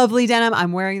 I love Lee Denim.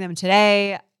 I'm wearing them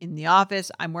today in the office.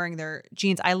 I'm wearing their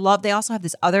jeans. They also have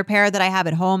this other pair that I have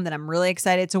at home that I'm really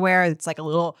excited to wear. It's like a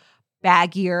little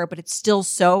baggier, but it's still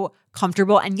so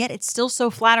comfortable, and yet it's still so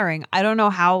flattering. I don't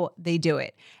know how they do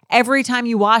it. Every time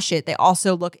you wash it, they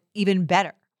also look even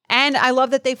better. And I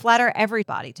love that they flatter every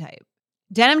body type.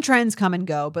 Denim trends come and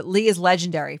go, but Lee is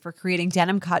legendary for creating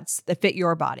denim cuts that fit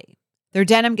your body. Their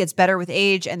denim gets better with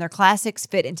age, and their classics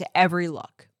fit into every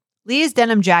look. Lee's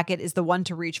denim jacket is the one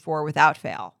to reach for without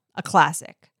fail, a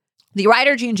classic. The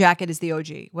Rider jean jacket is the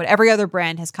OG, what every other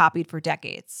brand has copied for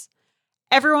decades.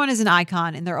 Everyone is an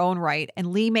icon in their own right,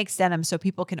 and Lee makes denim so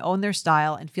people can own their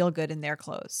style and feel good in their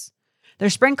clothes. Their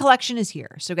spring collection is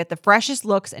here, so get the freshest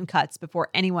looks and cuts before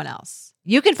anyone else.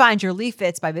 You can find your Lee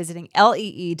fits by visiting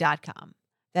lee.com.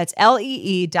 That's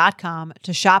lee.com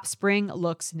to shop spring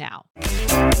looks now.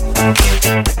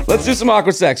 Let's do some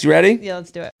awkward sex. You ready? Yeah,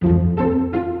 let's do it.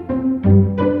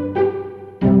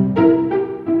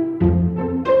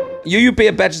 UUP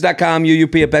at Betches.com,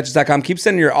 UUP at Betches.com. Keep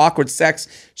sending your awkward sex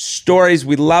stories.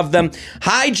 We love them.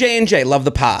 Hi, J&J. Love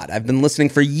the pod. I've been listening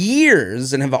for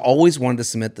years and have always wanted to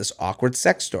submit this awkward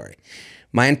sex story.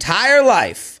 My entire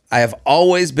life, I have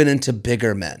always been into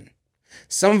bigger men.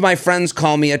 Some of my friends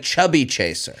call me a chubby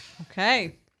chaser.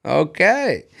 Okay.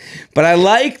 But I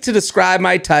like to describe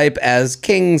my type as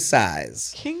king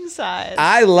size. King size.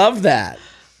 I love that.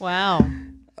 Wow.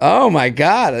 Oh my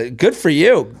God. Good for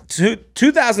you.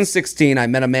 2016, I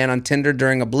met a man on Tinder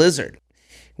during a blizzard.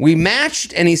 We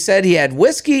matched and he said he had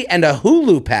whiskey and a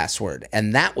Hulu password,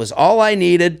 and that was all I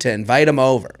needed to invite him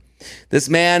over. This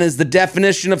man is the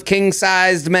definition of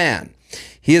king-sized man.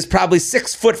 He is probably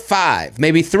 6'5",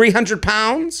 maybe 300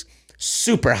 pounds.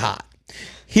 Super hot.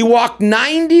 He walked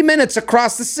 90 minutes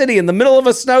across the city in the middle of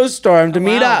a snowstorm to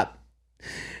meet up.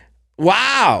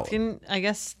 Wow. I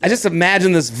guess I just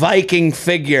imagine this Viking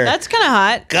figure. that's kind of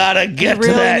hot. Gotta get You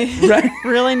to that. Right.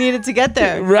 really needed to get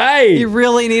there. Right. You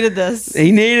really needed this.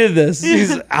 He needed this.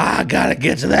 He's, gotta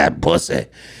get to that pussy.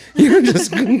 You're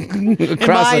just In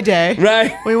my day.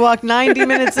 Right. We walked 90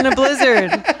 minutes in a blizzard.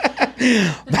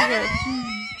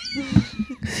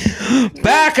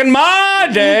 Back in my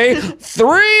day,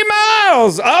 3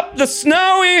 miles up the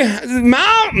snowy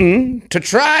mountain to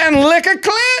try and lick a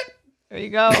clit. There you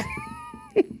go.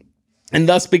 And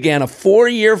thus began a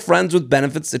 4-year friends with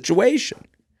benefits situation.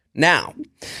 Now,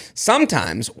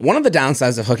 sometimes one of the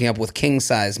downsides of hooking up with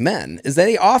king-size men is that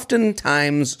they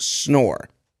oftentimes snore.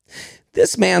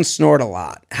 This man snored a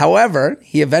lot. However,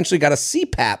 he eventually got a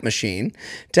CPAP machine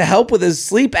to help with his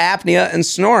sleep apnea and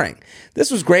snoring.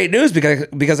 This was great news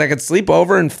because I could sleep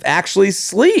over and actually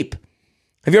sleep.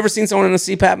 Have you ever seen someone in a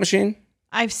CPAP machine?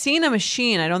 I've seen a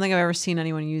machine. I don't think I've ever seen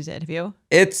anyone use it. Have you?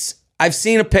 I've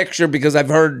seen a picture because I've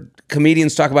heard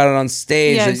comedians talk about it on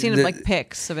stage. Yeah, I've seen like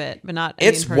pics of it, but not.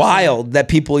 It's wild that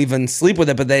people even sleep with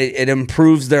it, but it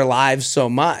improves their lives so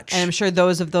much. And I'm sure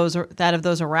those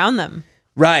around them.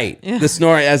 Right. Yeah. The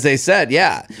snoring, as they said,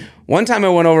 yeah. One time I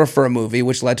went over for a movie,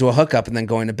 which led to a hookup and then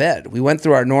going to bed. We went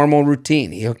through our normal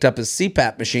routine. He hooked up his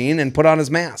CPAP machine and put on his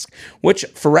mask, which,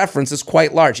 for reference, is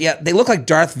quite large. Yeah, they look like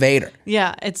Darth Vader.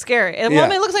 Yeah, it's scary. Well, I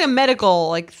mean, it looks like a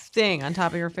medical thing on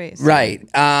top of your face. Right.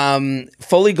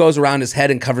 Fully goes around his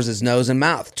head and covers his nose and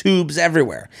mouth. Tubes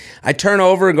everywhere. I turn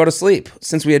over and go to sleep.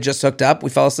 Since we had just hooked up, we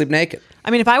fell asleep naked. I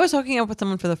mean, if I was hooking up with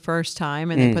someone for the first time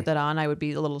and they put that on, I would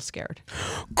be a little scared.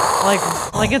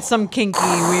 Like it's some kinky,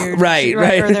 weird right.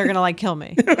 Or they're going to kill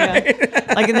me. Right.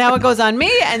 Yeah. Like now it goes on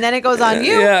me and then it goes on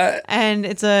you. Yeah. And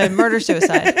it's a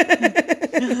murder-suicide.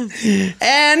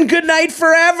 And good night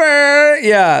forever.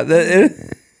 Yeah.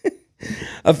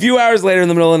 A few hours later in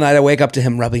the middle of the night, I wake up to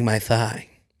him rubbing my thigh.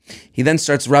 He then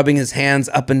starts rubbing his hands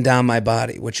up and down my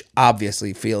body, which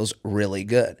obviously feels really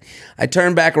good. I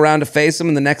turn back around to face him,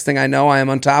 and the next thing I know, I am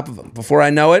on top of him. Before I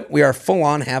know it, we are full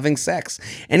on having sex.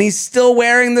 And he's still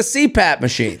wearing the CPAP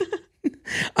machine.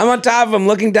 I'm on top of him,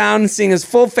 looking down and seeing his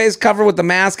full face covered with the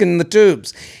mask and the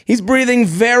tubes. He's breathing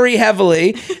very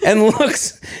heavily and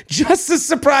looks just as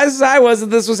surprised as I was that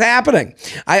this was happening.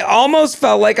 I almost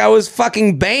felt like I was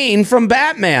fucking Bane from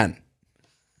Batman.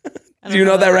 Do you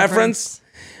know that reference?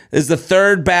 Is the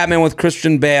third Batman with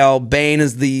Christian Bale. Bane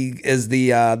is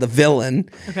the villain.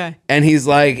 Okay. And he's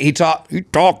like, he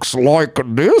talks like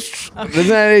this. Okay. And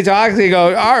then he talks, he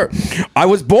goes, I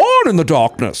was born in the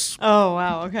darkness. Oh,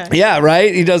 wow. Okay. Yeah,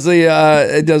 right? He does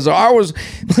I was,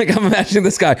 like, I'm imagining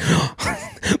this guy.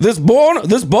 This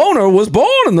boner was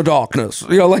born in the darkness.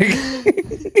 You know, like,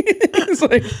 it's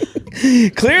like,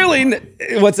 clearly,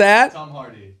 what's that? Tom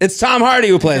Hardy. It's Tom Hardy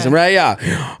who plays him, right?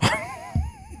 Yeah.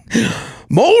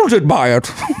 Molded by it.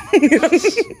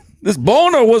 This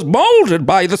boner was molded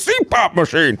by the CPAP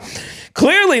machine.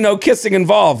 Clearly no kissing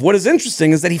involved. What is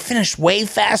interesting is that he finished way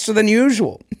faster than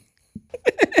usual.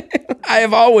 I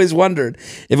have always wondered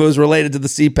if it was related to the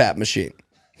CPAP machine.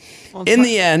 Well, in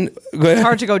the end... It's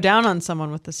hard to go down on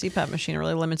someone with the CPAP machine. It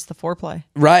really limits the foreplay.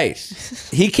 Right.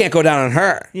 He can't go down on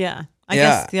her. Yeah. I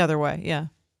guess the other way, yeah.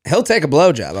 He'll take a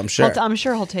blowjob, I'm sure. I'm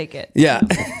sure he'll take it. Yeah.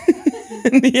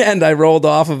 In the end, I rolled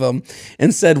off of him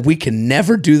and said, we can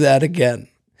never do that again.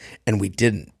 And we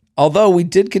didn't. Although we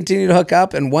did continue to hook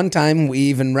up, and one time we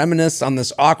even reminisced on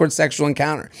this awkward sexual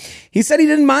encounter. He said he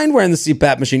didn't mind wearing the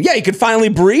CPAP machine. Yeah, he could finally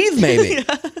breathe, maybe.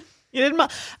 Yeah. You didn't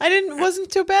mind. Wasn't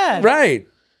too bad. Right.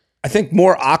 I think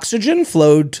more oxygen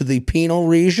flowed to the penile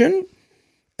region,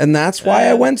 and that's why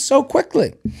I went so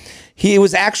quickly. He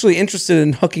was actually interested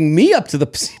in hooking me up to the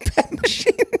CPAP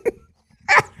machine.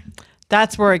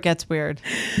 That's where it gets weird.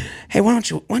 Hey, why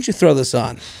don't you throw this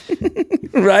on?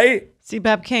 Right?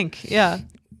 CPAP kink, yeah.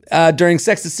 During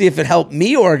sex to see if it helped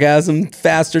me orgasm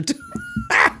faster too.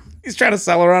 He's trying to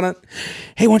sell her on it.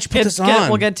 Hey, why don't you put this on?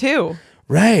 We'll get two.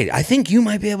 Right. I think you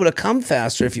might be able to come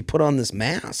faster if you put on this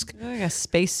mask. Like a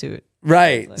spacesuit.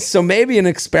 Right. So maybe an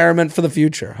experiment for the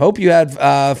future. Hope you had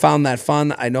found that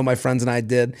fun. I know my friends and I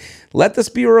did. Let this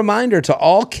be a reminder to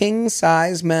all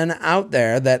king-size men out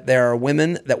there that there are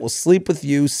women that will sleep with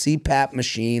you, CPAP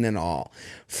machine and all.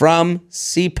 From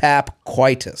CPAP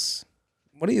coitus.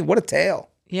 What a tale.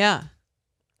 Yeah.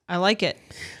 I like it.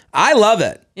 I love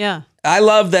it. Yeah. I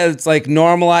love that it's like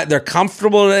normalized. They're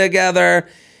comfortable together.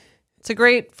 It's a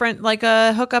great friend, like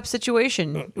a hookup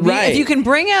situation. Right. If you can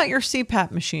bring out your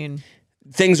CPAP machine,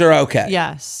 things are okay.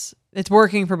 Yes. It's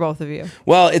working for both of you.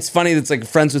 Well, it's funny. It's like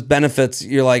friends with benefits.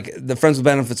 You're like, the friends with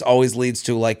benefits always leads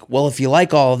to like, well, if you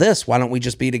like all of this, why don't we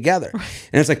just be together?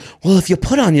 And it's like, well, if you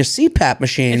put on your CPAP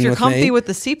machine, if you're with comfy me, with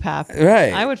the CPAP,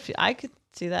 right? I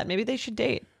See that? Maybe they should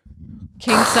date.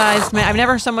 King size man. I've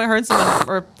never heard someone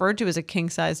referred to as a king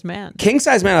sized man. King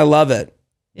size man, I love it.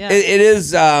 Yeah. It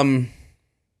is. I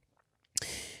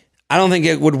don't think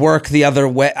it would work the other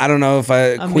way. I don't know if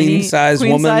a queen size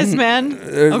woman, queen size man,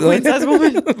 a queen size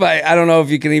woman. But I don't know if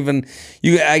you can even.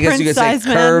 I guess you could say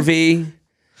curvy,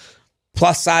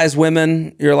 plus size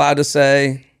women. You're allowed to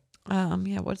say.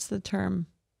 Yeah. What's the term?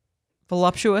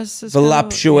 Voluptuous.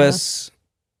 Voluptuous.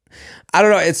 I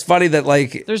don't know. It's funny that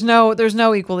like there's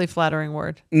no equally flattering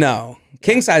word. No,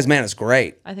 king size man is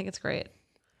great. I think it's great.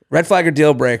 Red flag or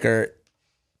deal breaker.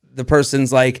 The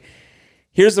person's like,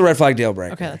 here's the red flag deal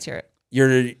breaker. Okay, let's hear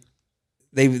it.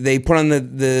 They put on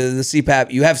the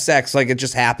CPAP. You have sex, like it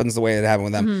just happens the way it happened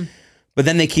with them. Mm-hmm. But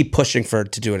then they keep pushing for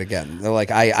it to do it again. They're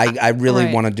like, I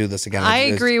really want to do this again. I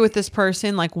agree with this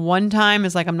person. Like one time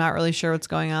is like, I'm not really sure what's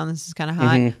going on. This is kind of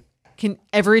hot. Mm-hmm.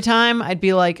 Every time I'd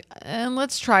be like,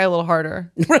 let's try a little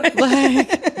harder. Right.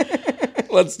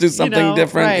 Let's do something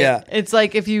different. Right. Yeah. It's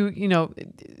like if you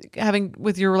having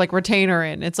with your like retainer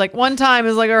in, it's like one time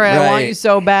is like, all right, I want you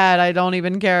so bad. I don't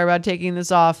even care about taking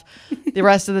this off. The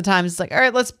rest of the time it's like, all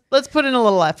right, let's put in a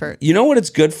little effort. You know what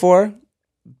it's good for?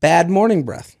 Bad morning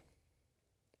breath.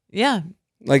 Yeah.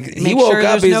 Like he woke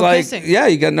up, he's like, kissing. Yeah,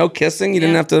 you got no kissing. You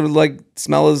didn't have to like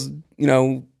smell his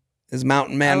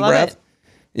mountain man breath.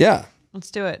 Yeah. Let's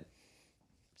do it.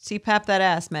 CPAP that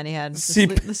ass, Manny had.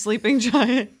 The sleeping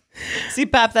giant.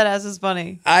 CPAP that ass is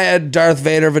funny. I had Darth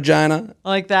Vader vagina. I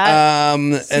like that.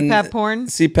 CPAP porn.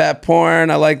 CPAP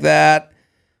porn. I like that.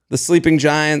 The sleeping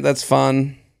giant. That's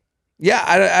fun. Yeah.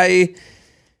 I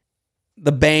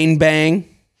the Bane bang.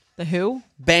 The who?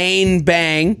 Bane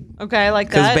bang. Okay, I like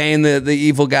that. Because Bane, the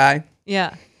evil guy.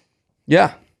 Yeah.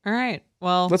 Yeah. All right.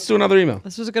 Well, let's do another email.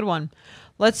 This was a good one.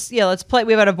 Let's play.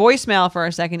 We've had a voicemail for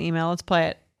our second email. Let's play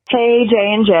it. Hey,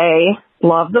 J&J.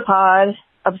 Love the pod.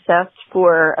 Obsessed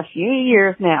for a few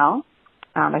years now.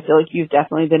 I feel like you've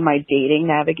definitely been my dating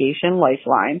navigation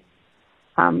lifeline.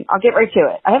 I'll get right to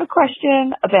it. I have a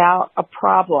question about a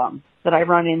problem that I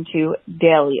run into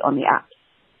daily on the apps.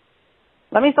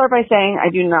 Let me start by saying I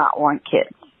do not want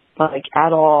kids, like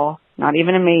at all, not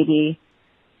even a maybe,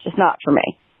 just not for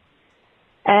me.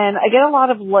 And I get a lot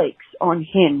of likes on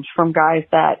Hinge from guys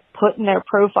that put in their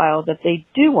profile that they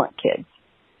do want kids,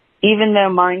 even though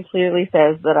mine clearly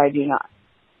says that I do not.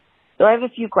 So I have a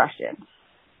few questions.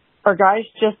 Are guys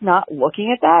just not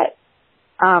looking at that?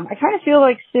 I kind of feel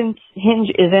like since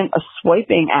Hinge isn't a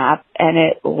swiping app and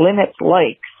it limits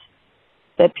likes,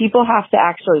 that people have to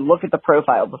actually look at the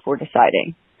profile before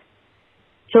deciding.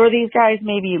 So are these guys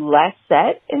maybe less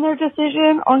set in their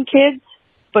decision on kids,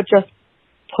 but just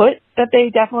put that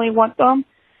they definitely want them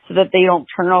so that they don't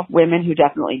turn off women who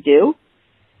definitely do?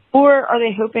 Or are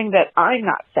they hoping that I'm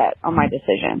not set on my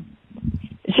decision?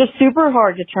 It's just super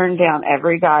hard to turn down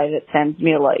every guy that sends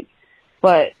me a like,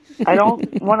 but I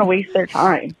don't want to waste their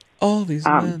time. All these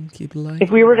men keep liking.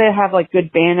 If we were to have like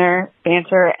good banter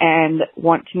and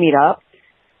want to meet up,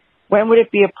 when would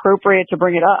it be appropriate to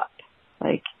bring it up?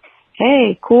 Like,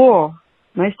 hey, cool,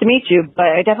 nice to meet you, but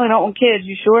I definitely don't want kids.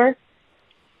 You sure?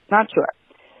 Not sure.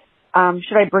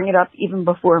 Should I bring it up even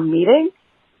before meeting?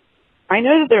 I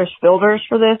know that there's filters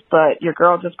for this, but your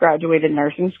girl just graduated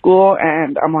nursing school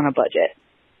and I'm on a budget.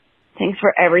 Thanks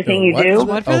for everything you do.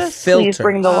 What for this? Please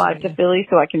bring the live to Philly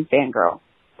so I can fangirl.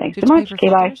 Thanks so much. Okay,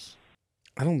 bye.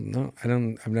 I don't know.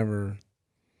 I've never.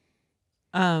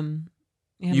 Yeah,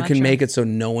 you can make it so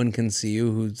no one can see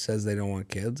you who says they don't want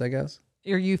kids, I guess.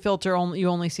 Or you filter only. You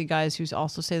only see guys who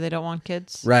also say they don't want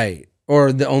kids. Right.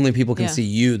 Or the only people can see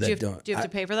you that don't. Do you have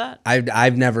to pay for that?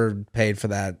 I've never paid for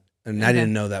that, and I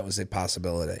didn't know that was a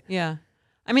possibility. Yeah,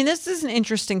 I mean, this is an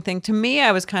interesting thing to me.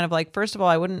 I was kind of like, first of all,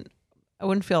 I wouldn't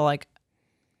feel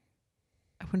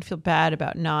bad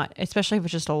about not, especially if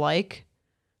it's just a like.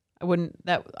 I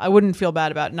wouldn't feel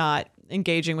bad about not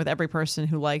engaging with every person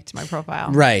who liked my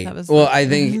profile. Right. I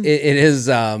think it is.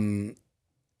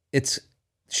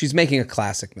 She's making a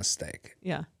classic mistake.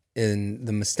 Yeah. And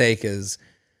the mistake is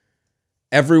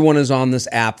everyone is on this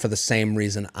app for the same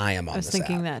reason I am on this app. I was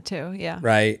thinking that too. Yeah.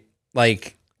 Right.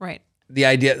 Like. Right. The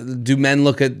idea, do men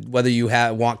look at whether you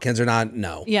want kids or not?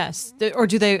 No. Yes. Or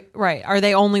do they, right. Are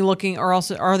they only looking, or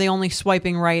also are they only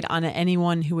swiping right on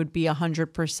anyone who would be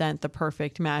 100% the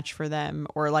perfect match for them,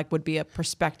 or like would be a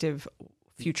prospective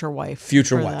future wife?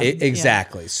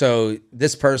 Exactly. Yeah. So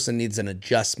this person needs an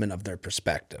adjustment of their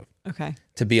perspective. Okay.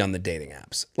 To be on the dating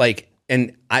apps. Like,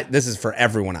 and this is for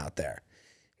everyone out there.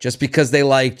 Just because they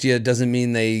liked you doesn't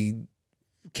mean they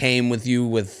came with you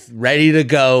with ready to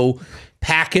go,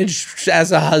 packaged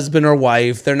as a husband or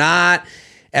wife. They're not.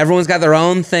 Everyone's got their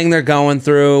own thing they're going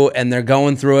through, and they're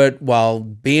going through it while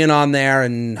being on there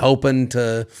and hoping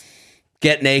to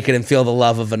get naked and feel the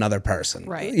love of another person.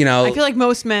 Right. You know, I feel like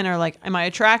most men are like, am I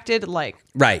attracted? Like,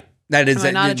 right. That is am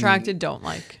I not attracted? Don't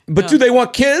like. But do they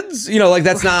want kids? You know, like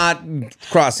that's not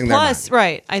crossing their mind. Plus,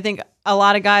 right. I think a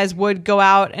lot of guys would go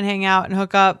out and hang out and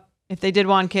hook up if they did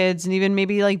want kids, and even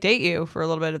maybe like date you for a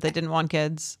little bit if they didn't want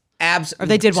kids. Or if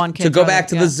they did want kids. To go back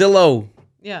to the Zillow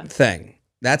yeah. thing.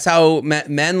 That's how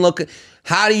men look.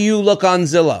 How do you look on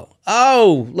Zillow?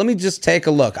 Oh, let me just take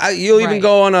a look. You'll even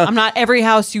go on a. I'm not every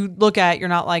house you look at. You're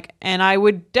not like, and I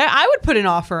would put an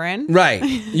offer in. Right.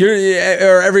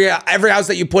 Or every house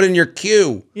that you put in your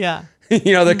queue. Yeah.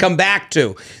 You know, they come back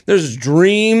to. There's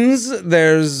dreams.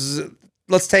 There's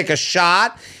let's take a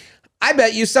shot. I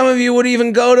bet you some of you would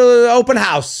even go to the open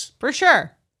house For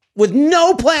sure. with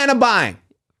no plan of buying.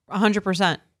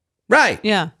 100%. Right.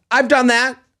 Yeah. I've done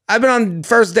that. I've been on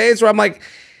first dates where I'm like,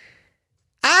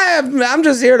 I'm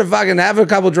just here to fucking have a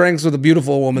couple drinks with a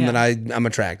beautiful woman that I'm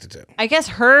attracted to. I guess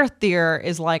her theory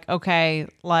is like, okay,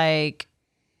 like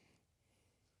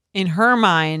in her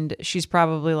mind, she's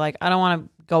probably like, I don't want to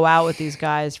go out with these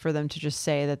guys for them to just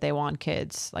say that they want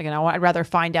kids. Like, and I'd rather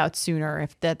find out sooner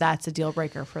if that's a deal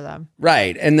breaker for them.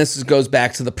 Right. And this goes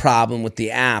back to the problem with the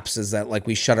apps is that like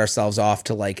we shut ourselves off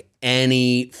to like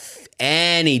any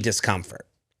discomfort.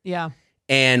 Yeah.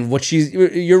 And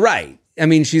you're right. I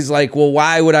mean, she's like, well,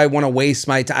 why would I want to waste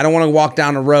my time? I don't want to walk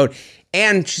down a road.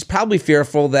 And she's probably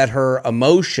fearful that her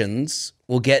emotions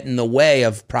will get in the way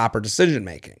of proper decision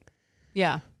making.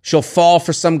 Yeah. She'll fall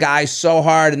for some guy so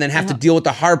hard and then have to deal with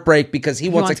the heartbreak because he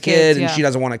wants a kid kids, and she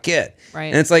doesn't want a kid. Right.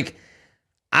 And it's like,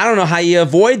 I don't know how you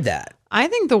avoid that. I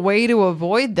think the way to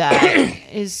avoid that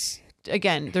is,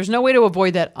 again, there's no way to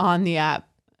avoid that on the app.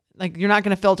 Like, you're not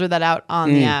going to filter that out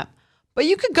on the app. But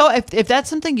you could go, if that's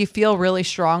something you feel really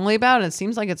strongly about, and it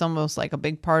seems like it's almost like a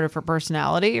big part of her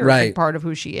personality or a big part of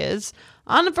who she is.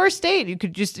 On the first date, you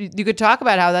could talk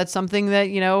about how that's something that,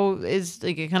 you know, is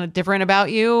like kind of different about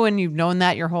you, and you've known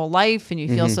that your whole life, and you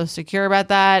feel so secure about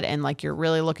that, and like you're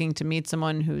really looking to meet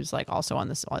someone who's like also on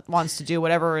this, wants to do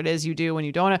whatever it is you do when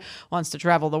you don't, wants to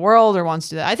travel the world or wants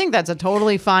to. I think that's a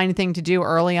totally fine thing to do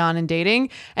early on in dating.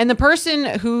 And the person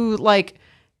who like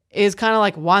is kind of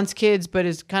like wants kids but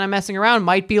is kind of messing around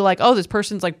might be like, oh, this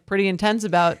person's like pretty intense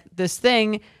about this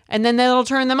thing, and then that'll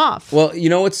turn them off. Well, you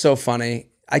know what's so funny?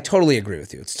 I totally agree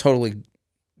with you. It's totally,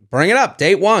 bring it up,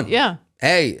 date one. Yeah.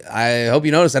 Hey, I hope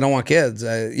you notice I don't want kids.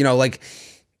 You know, like,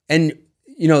 and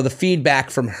you know, the feedback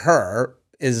from her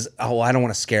is, oh, I don't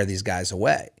want to scare these guys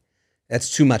away.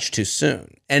 That's too much too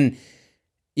soon. And,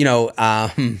 you know,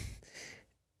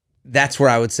 that's where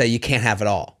I would say you can't have it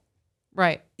all.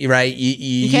 Right. Right.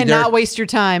 You cannot waste your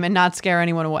time and not scare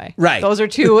anyone away. Right. Those are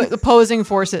two opposing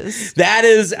forces. That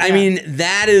is, I mean,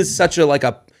 that is such a, like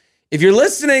a, if you're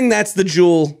listening, that's the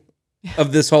jewel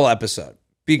of this whole episode,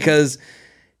 because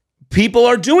people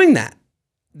are doing that.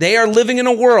 They are living in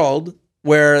a world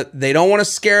where they don't want to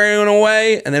scare anyone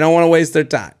away and they don't want to waste their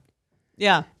time.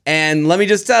 Yeah. And let me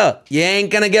just tell you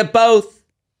ain't going to get both.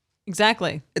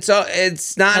 Exactly. It's not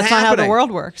That's happening. not how the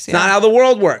world works. It's not how the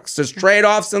world works. There's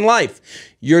trade-offs in life.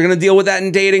 You're going to deal with that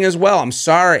in dating as well. I'm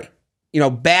sorry. You know,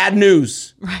 bad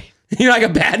news. Right. You know, I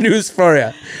got bad news for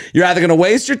you. You're either going to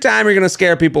waste your time or you're going to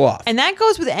scare people off. And that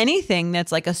goes with anything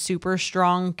that's like a super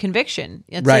strong conviction.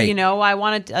 It's right. Like, you know,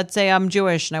 let's say I'm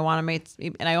Jewish and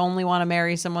I only want to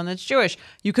marry someone that's Jewish.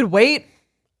 You could wait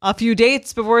a few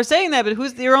dates before saying that,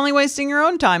 but you're only wasting your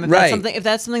own time. If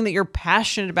that's something that you're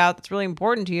passionate about, that's really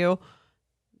important to you,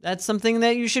 that's something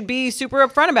that you should be super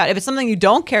upfront about. If it's something you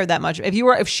don't care that much,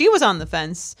 if she was on the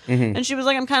fence and she was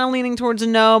like, I'm kind of leaning towards a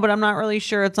no, but I'm not really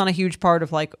sure, it's not a huge part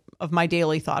of my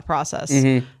daily thought process,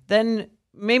 then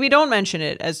maybe don't mention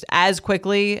it as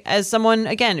quickly as someone,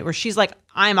 again, where she's like,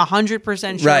 I'm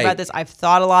 100% sure about this. I've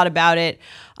thought a lot about it.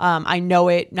 I know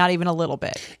it, not even a little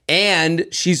bit. And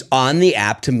she's on the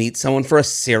app to meet someone for a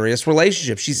serious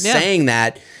relationship. She's saying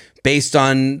that based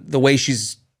on the way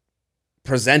she's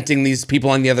presenting these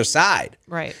people on the other side.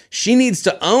 Right. She needs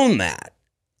to own that.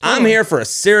 I'm here for a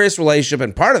serious relationship,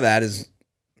 and part of that is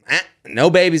no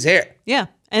babies here. Yeah.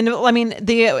 And I mean,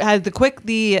 the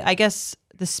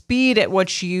speed at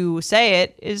which you say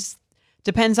it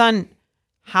depends on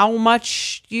how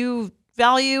much you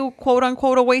value, quote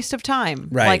unquote, a waste of time.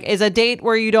 Right. Like, is a date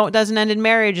where doesn't end in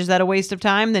marriage, is that a waste of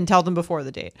time? Then tell them before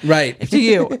the date. Right. To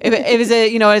you,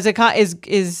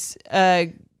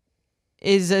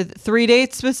 is 3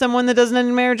 dates with someone that doesn't end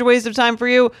in marriage a waste of time for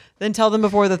you? Then tell them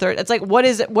before the third. It's like,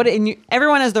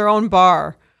 everyone has their own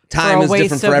bar Time is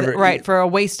different for every right, for a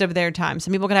waste of their time.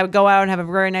 Some people can go out and have a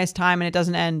very nice time and it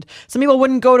doesn't end. Some people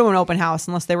wouldn't go to an open house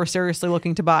unless they were seriously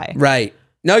looking to buy. Right.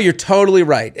 No, you're totally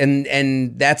right.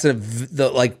 And that's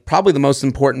probably the most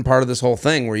important part of this whole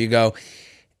thing where you go,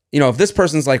 if this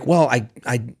person's like, well,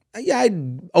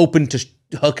 I'm open to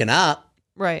hooking up.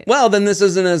 Right. Well, then this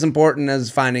isn't as important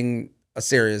as finding a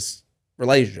serious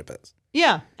relationship is.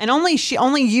 Yeah, and only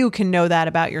you can know that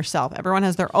about yourself. Everyone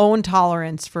has their own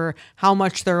tolerance for how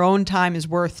much their own time is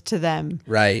worth to them.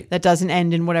 Right. That doesn't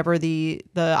end in whatever the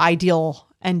ideal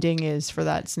ending is for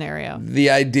that scenario. The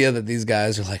idea that these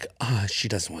guys are like, she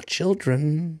doesn't want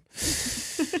children.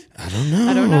 I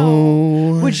don't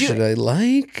know. Should I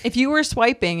like? If you were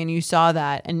swiping and you saw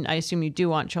that, and I assume you do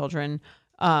want children,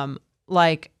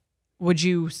 would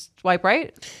you swipe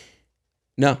right?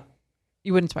 No.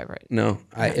 You wouldn't swipe right. No,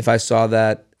 if I saw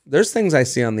that, there's things I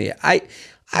see on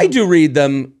I do read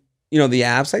them. The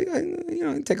apps.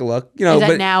 I take a look. Is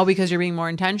that now because you're being more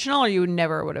intentional, or you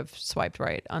never would have swiped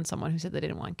right on someone who said they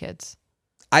didn't want kids?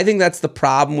 I think that's the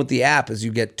problem with the app is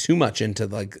you get too much into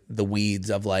the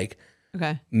weeds of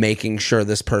making sure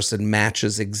this person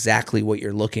matches exactly what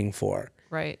you're looking for.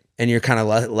 Right. And you're kind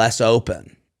of less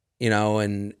open,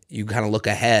 and you kind of look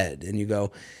ahead and you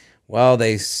go, well,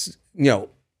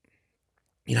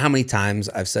 you know how many times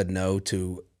I've said no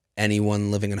to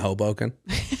anyone living in Hoboken?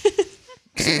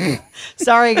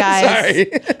 Sorry,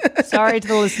 guys. Sorry to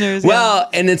the listeners. Well,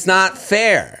 and it's not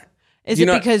fair. Is it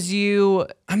because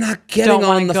I'm not getting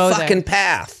on the fucking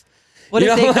path. What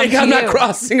if they come to I'm you? not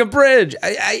crossing a bridge.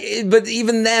 But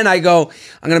even then I go,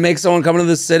 I'm going to make someone come into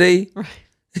the city. Right.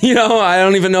 I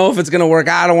don't even know if it's going to work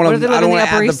out. I don't want to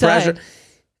add the pressure.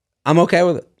 I'm okay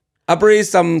with it. Upper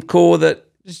East, I'm cool with it.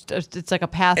 It's like a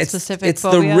path-specific It's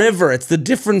phobia. the river. It's the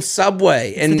different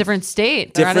subway. It's a different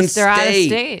state. They're out of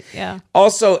state. Yeah.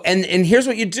 Also, and here's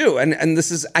what you do. And this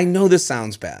is, I know this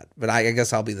sounds bad, but I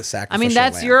guess I'll be the sacrificial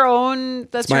that's lamb. your own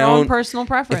personal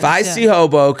preference. If I see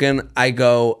Hoboken, I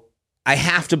go, I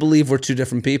have to believe we're two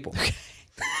different people.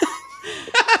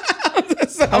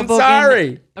 I'm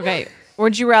sorry. Okay.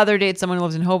 Would you rather date someone who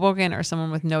lives in Hoboken or someone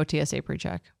with no TSA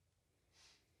pre-check?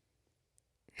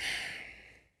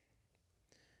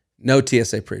 No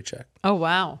TSA pre-check. Oh,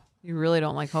 wow. You really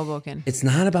don't like Hoboken. It's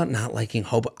not about not liking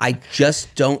Hoboken. I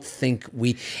just don't think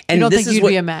we... And you don't this think you'd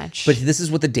be a match. But this is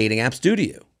what the dating apps do to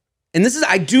you. And this is,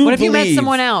 I do What if believe... you met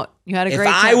someone out? You had a great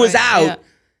time. If I was out,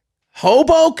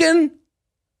 Hoboken,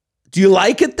 do you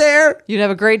like it there? You'd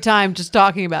have a great time just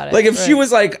talking about it. Like if she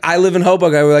was like, I live in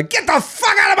Hoboken, I would be like, get the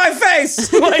fuck out of my face!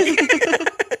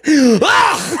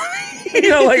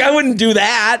 I wouldn't do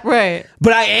that. Right.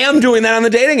 But I am doing that on the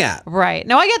dating app. Right.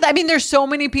 No, I get that. I mean, there's so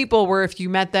many people where if you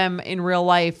met them in real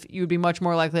life, you would be much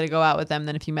more likely to go out with them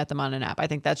than if you met them on an app. I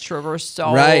think that's true for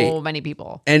so many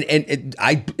people. And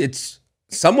it's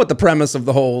somewhat the premise of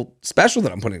the whole special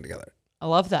that I'm putting together. I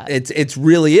love that. It's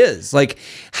really is. Like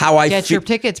how I get your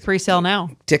tickets pre-sale now.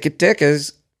 Tick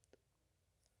is.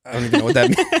 I don't even know what that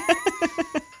means.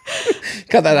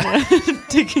 Cut that out.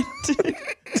 Tickle.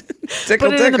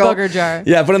 Put it in the booger jar.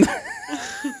 Yeah, put in the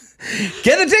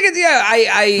get the tickets. Yeah,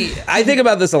 I think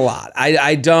about this a lot.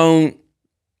 I don't.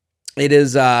 It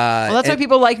is. Well, that's why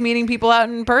people like meeting people out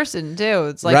in person too.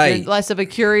 It's like you're less of a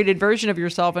curated version of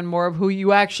yourself and more of who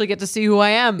you actually get to see who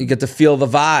I am. You get to feel the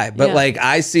vibe. But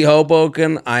I see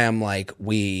Hoboken, I am like,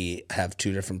 we have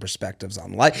two different perspectives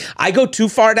on life. I go too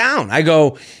far down. I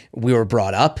go, we were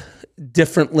brought up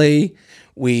differently.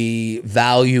 We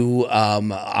value,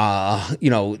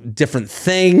 different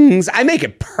things. I make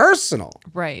it personal.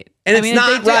 Right. And it's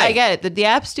not right. I get it. The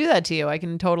apps do that to you. I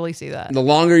can totally see that. The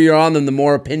longer you're on them, the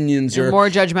more opinions you're more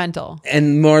judgmental.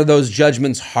 And more of those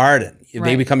judgments harden.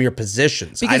 They become your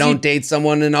positions. Because I don't date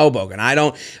someone in Hoboken. I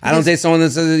don't date someone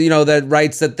that says, that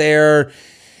writes that they're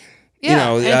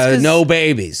no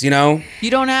babies, You don't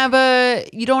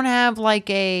have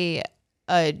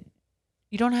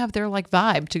you don't have their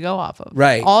vibe to go off of.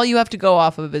 Right. All you have to go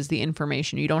off of is the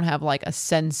information. You don't have a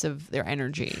sense of their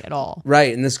energy at all.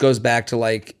 Right. And this goes back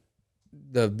to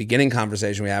the beginning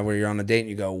conversation we had where you're on a date and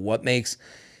you go, what makes,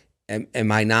 am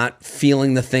I not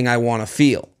feeling the thing I want to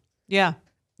feel? Yeah.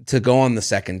 To go on the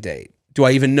second date. Do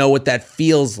I even know what that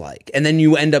feels like? And then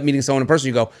you end up meeting someone in person.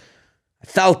 You go, I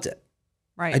felt it.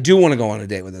 Right. I do want to go on a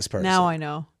date with this person. Now I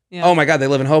know. Yeah. Oh my God, they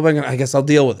live in Hoboken. I guess I'll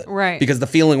deal with it. Right. Because the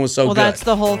feeling was so good. Well, that's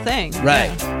the whole thing. Right.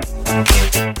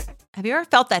 Have you ever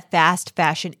felt that fast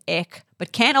fashion ick,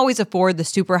 but can't always afford the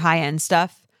super high-end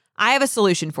stuff? I have a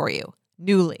solution for you.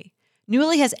 Nuuly.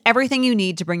 Nuuly has everything you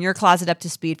need to bring your closet up to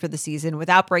speed for the season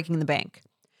without breaking the bank.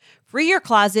 Free your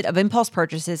closet of impulse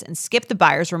purchases and skip the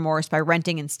buyer's remorse by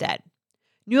renting instead.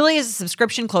 Nuuly is a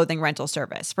subscription clothing rental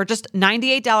service. For just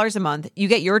 $98 a month, you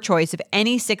get your choice of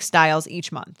any 6 styles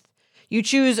each month. You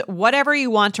choose whatever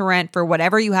you want to rent for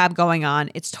whatever you have going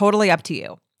on. It's totally up to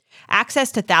you.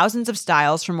 Access to thousands of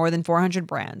styles from more than 400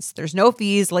 brands. There's no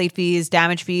fees, late fees,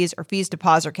 damage fees, or fees to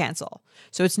pause or cancel.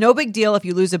 So it's no big deal if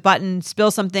you lose a button,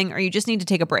 spill something, or you just need to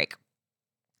take a break.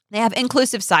 They have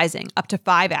inclusive sizing, up to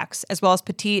 5X, as well as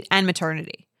petite and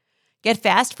maternity. Get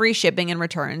fast, free shipping and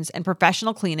returns and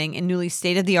professional cleaning in Nuuly's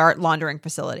state-of-the-art laundering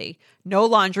facility. No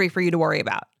laundry for you to worry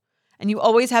about. And you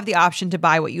always have the option to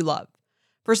buy what you love,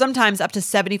 for sometimes up to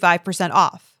 75%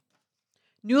 off.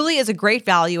 Nuuly is a great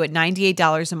value at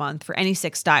 $98 a month for any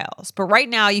 6 styles. But right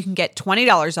now, you can get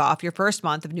 $20 off your first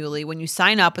month of Nuuly when you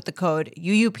sign up with the code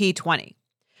UUP20.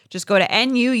 Just go to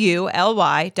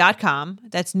NUULY.com,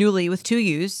 that's Nuuly with 2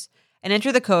 U's, and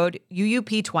enter the code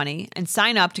UUP20 and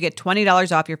sign up to get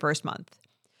 $20 off your first month.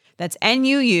 That's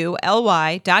NUULY.com,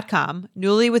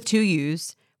 Nuuly with 2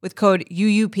 U's, with code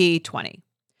UUP20.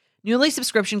 Nuuly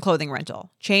subscription clothing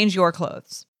rental. Change your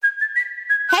clothes.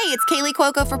 Hey, it's Kaylee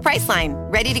Cuoco for Priceline.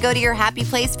 Ready to go to your happy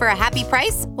place for a happy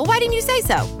price? Well, why didn't you say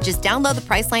so? Just download the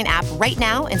Priceline app right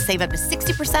now and save up to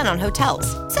 60% on hotels.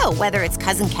 So whether it's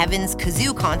Cousin Kevin's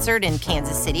Kazoo Concert in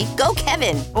Kansas City, go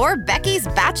Kevin, or Becky's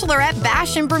Bachelorette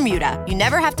Bash in Bermuda, you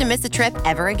never have to miss a trip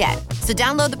ever again. So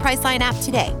download the Priceline app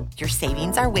today. Your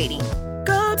savings are waiting.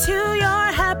 Go to your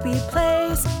happy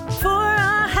place for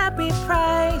a happy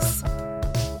price.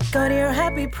 Go to your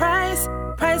happy price,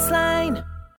 Priceline.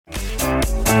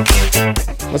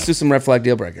 Let's do some red flag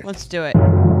deal breaker. Let's do it.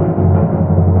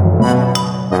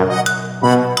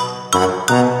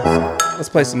 Let's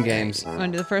play some games. You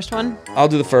want to do the first one? I'll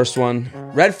do the first one.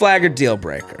 Red flag or deal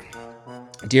breaker?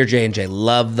 Dear J&J,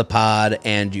 love the pod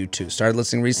and you too. Started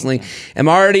listening recently. Am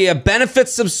already a benefit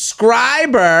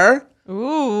subscriber.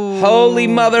 Ooh. Holy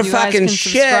motherfucking you guys can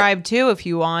shit. Subscribe too if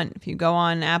you want. If you go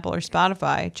on Apple or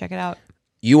Spotify, check it out.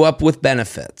 You up with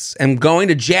benefits. I'm going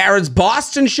to Jared's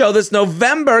Boston show this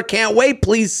November. Can't wait.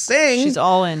 Please sing. She's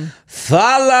all in. Fa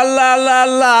la la la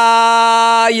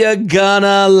la. You're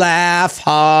gonna laugh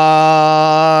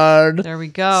hard. There we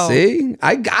go. See?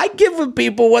 I give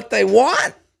people what they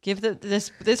want. Give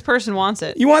this person wants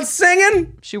it. You want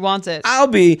singing? She wants it. I'll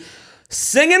be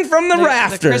singing from the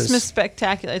rafters. The Christmas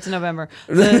spectacular. It's November.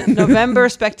 The November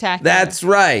spectacular. That's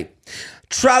right.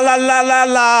 Tra la la la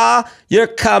la, you're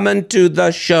coming to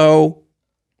the show.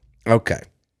 Okay.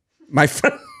 My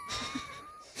friend.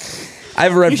 I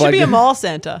have a red You flag. should be a mall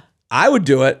Santa. I would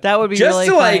do it. That would be just really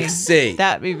to funny. like see.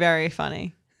 That'd be very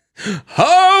funny. Ho,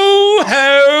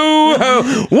 ho,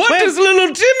 ho. What does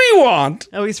little Timmy want?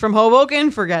 Oh, he's from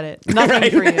Hoboken? Forget it.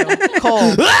 Nothing for you.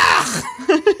 Cold.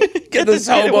 Get this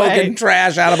Get Hoboken away.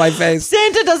 trash out of my face.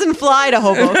 Santa doesn't fly to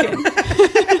Hoboken.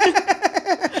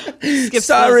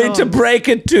 Sorry to break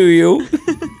it to you.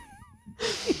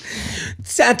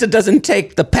 Santa doesn't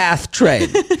take the PATH train.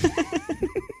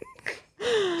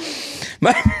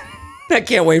 I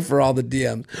can't wait for all the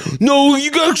DMs. No,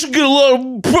 you actually get a lot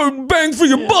of bang for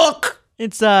your buck.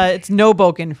 It's no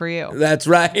Boken for you. That's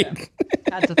right.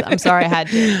 I'm sorry, I had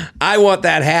to. I want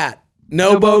that hat.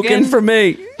 No Boken for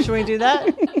me. Should we do that?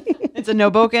 It's a no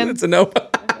Boken. It's a no.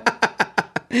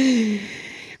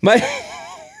 My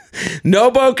no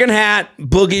Boken hat,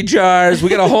 boogie jars. We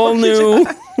got a whole new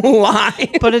line.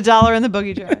 Put $1 in the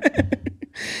boogie jar.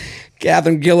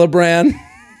 Catherine Gillibrand.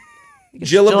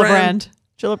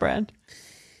 Gillibrand.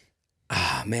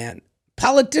 Ah, man.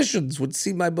 Politicians would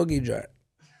see my boogie jar.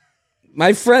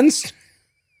 My friend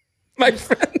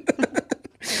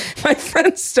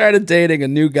started dating a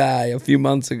new guy a few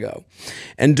months ago.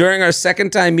 And during our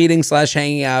second time meeting /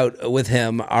 hanging out with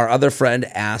him, our other friend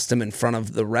asked him in front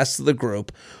of the rest of the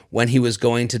group when he was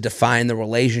going to define the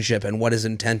relationship and what his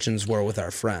intentions were with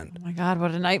our friend. Oh my God,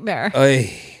 what a nightmare.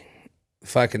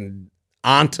 Fucking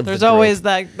aunt of There's the group. always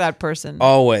that person.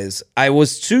 Always. I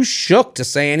was too shook to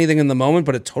say anything in the moment,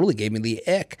 but it totally gave me the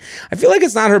ick. I feel like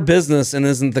it's not her business, and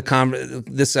isn't this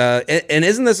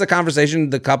a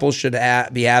conversation the couple should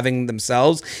be having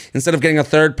themselves instead of getting a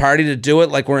third party to do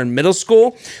it like we're in middle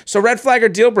school? So red flag or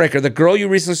deal breaker, the girl you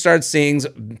recently started seeing's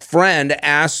friend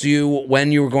asked you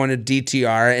when you were going to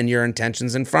DTR and your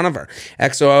intentions in front of her.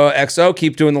 XOXO,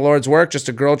 keep doing the Lord's work. Just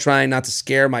a girl trying not to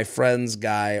scare my friend's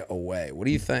guy away. What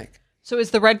do you think? So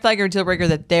is the red flag or deal breaker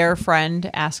that their friend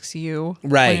asks you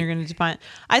right when you're going to define?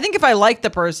 I think if I like the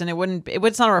person,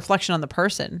 it's not a reflection on the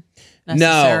person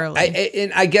necessarily. No,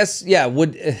 I guess, yeah,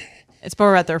 it's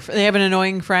more about they have an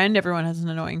annoying friend. Everyone has an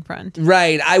annoying friend.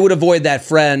 Right. I would avoid that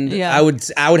friend. Yeah. I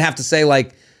would have to say,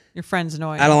 like, Your friend's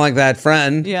annoying. I don't like that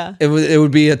friend. Yeah. It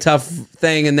would be a tough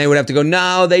thing, and they would have to go,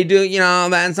 no, they do,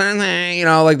 that's not thing.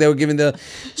 Like they would give me the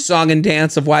song and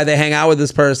dance of why they hang out with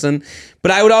this person.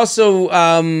 But I would also,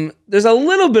 there's a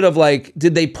little bit of like,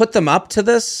 did they put them up to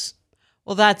this?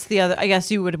 Well, that's the other, I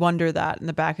guess you would wonder that in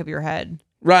the back of your head.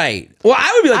 Right. Well,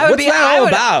 I would be like, what's that all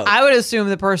about? I would assume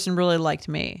the person really liked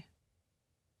me.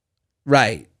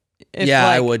 Right.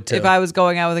 I would too. If I was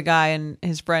going out with a guy and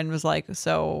his friend was like,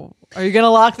 so are you going to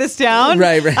lock this down?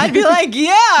 Right. I'd be like,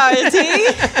 yeah, is he?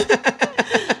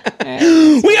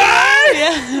 We are?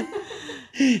 Yeah.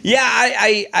 Yeah,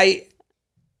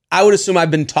 I would assume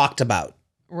I've been talked about.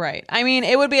 Right. I mean,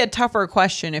 it would be a tougher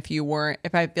question if you weren't,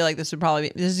 if I feel like this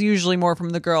is usually more from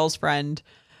the girl's friend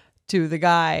to the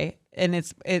guy. And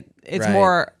it's Right.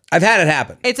 more. I've had it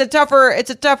happen. It's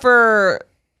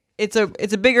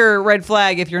a bigger red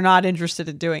flag if you're not interested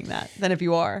in doing that than if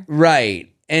you are.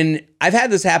 Right. And I've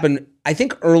had this happen. I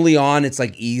think early on, it's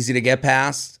like easy to get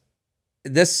past.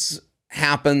 This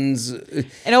happens.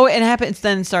 And it happens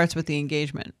then starts with the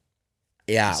engagement.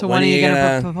 Yeah. So when are you going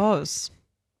to propose?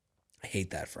 I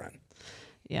hate that friend.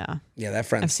 Yeah. Yeah, that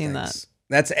friend I've seen stinks.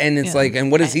 It's like,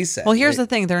 and what does he say? Well, here's the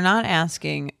thing. They're not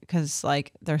asking because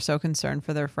like they're so concerned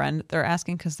for their friend. They're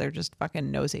asking because they're just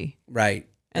fucking nosy. Right.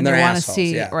 And they're they want to assholes,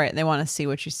 see, yeah. right. They want to see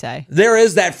what you say. There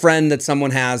is that friend that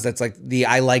someone has that's like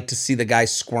I like to see the guy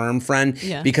squirm friend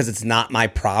because it's not my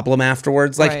problem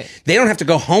afterwards. Like they don't have to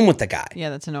go home with the guy.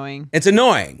 Yeah, that's annoying. It's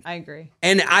annoying. I agree.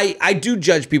 And I do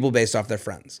judge people based off their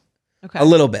friends. Okay. A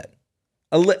little bit.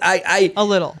 A little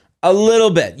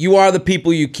bit. You are the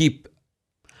people you keep.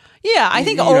 Yeah, I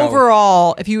think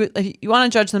overall, if you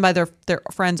want to judge them by their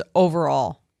friends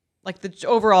overall, like the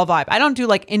overall vibe. I don't do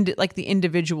like the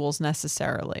individuals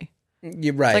necessarily.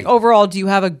 You're right. Like overall, do you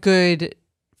have a good,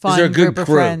 fun group of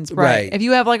friends? Right. If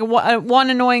you have like one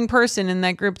annoying person in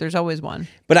that group, there's always one.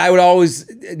 But I would always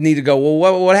need to go,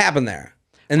 well, what happened there?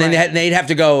 And then they'd have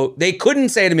to go, they couldn't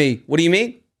say to me, what do you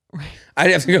mean? Right.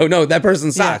 I'd have to go, no, that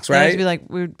person sucks, right? They'd have to be like,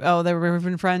 we've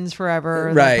been friends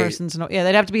forever. Right. That person's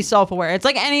they'd have to be self-aware. It's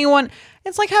like anyone,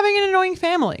 it's like having an annoying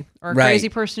family or a crazy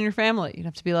person in your family. You'd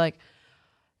have to be like,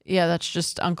 yeah, that's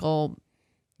just Uncle.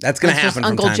 That's going to happen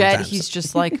from Uncle time Jed. to time. He's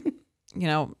just like,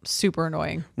 super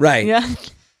annoying. Right. Yeah.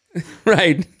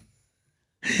 Right.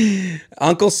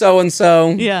 Uncle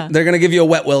so-and-so. Yeah. They're going to give you a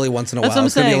wet willy once in a while.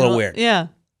 It's going to be a little weird. Yeah.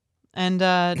 And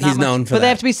he's known for that. But they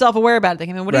have to be self-aware about it. They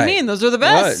can, what do you mean? Those are the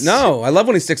best. What? No, I love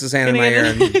when he sticks his hand in my ear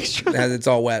and it's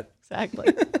all wet. Exactly.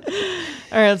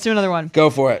 All right, let's do another one. Go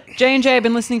for it. J&J, I've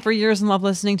been listening for years and love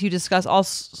listening to you discuss all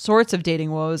sorts of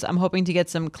dating woes. I'm hoping to get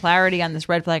some clarity on this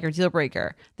red flag or deal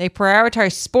breaker. They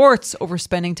prioritize sports over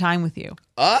spending time with you.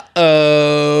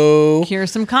 Uh-oh.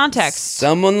 Here's some context.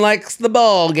 Someone likes the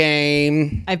ball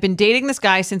game. I've been dating this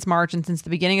guy since March, and since the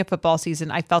beginning of football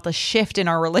season, I felt a shift in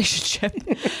our relationship.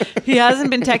 He hasn't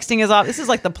been texting as often. This is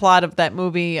like the plot of that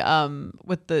movie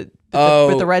with the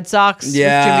Red Sox.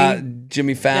 Yeah, with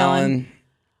Jimmy Fallon,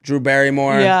 Drew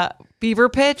Barrymore. Yeah, Fever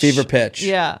Pitch. Fever Pitch.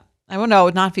 Yeah, I don't know,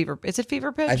 not Fever. Is it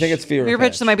Fever Pitch? I think it's Fever Pitch. Fever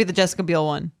Pitch. That might be the Jessica Biel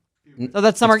one. Oh,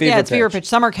 that's Summer. It's Fever Pitch.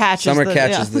 Summer Catch.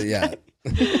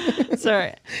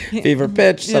 Sorry. Fever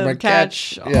Pitch. Summer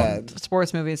Catch. Yeah.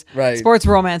 Sports movies. Right. Sports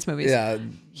romance movies. Yeah.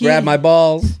 Grab my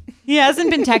balls. He hasn't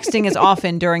been texting as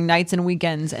often during nights and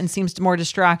weekends and seems more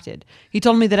distracted. He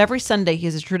told me that every Sunday he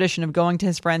has a tradition of going to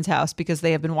his friend's house because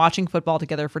they have been watching football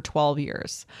together for 12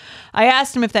 years. I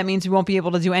asked him if that means we won't be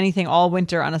able to do anything all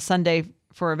winter on a Sunday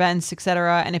for events,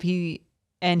 etc. And he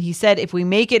said if we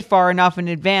make it far enough in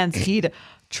advance, he'd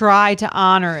try to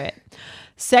honor it.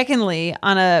 Secondly,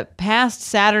 on a past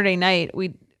Saturday night,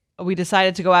 we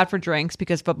decided to go out for drinks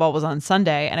because football was on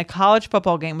Sunday and a college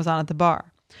football game was on at the bar.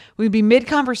 We'd be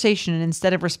mid-conversation, and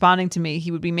instead of responding to me,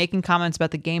 he would be making comments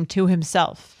about the game to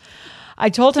himself. I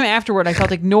told him afterward I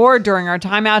felt ignored during our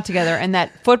time out together and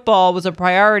that football was a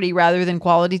priority rather than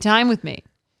quality time with me.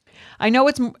 I know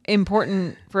it's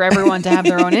important for everyone to have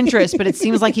their own interests, but it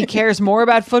seems like he cares more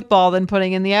about football than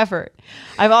putting in the effort.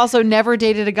 I've also never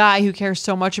dated a guy who cares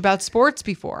so much about sports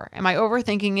before. Am I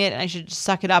overthinking it and I should just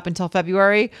suck it up until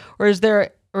February? Or is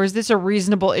this a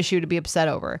reasonable issue to be upset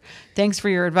over? Thanks for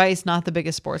your advice. Not the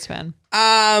biggest sports fan.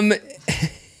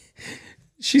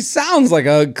 She sounds like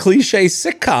a cliche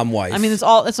sitcom wife. I mean, that's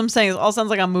what I'm saying. It all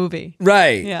sounds like a movie.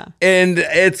 Right. Yeah. And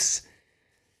it's,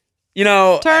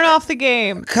 turn off the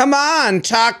game. Come on,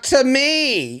 talk to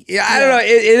me. Yeah, I don't know.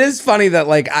 It is funny that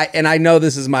I know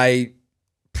this is my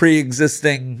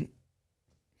pre-existing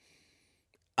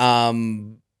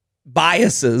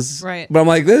biases. Right. But I'm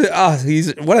like,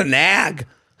 what a nag.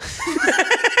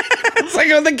 It's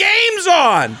like the game's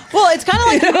on. Well, it's kind of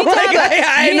like you need to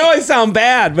have I know I sound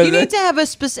bad, but you need to have a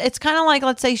specific. It's kind of like,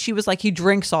 let's say she was like, he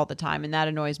drinks all the time, and that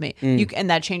annoys me. And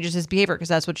that changes his behavior because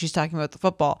that's what she's talking about with the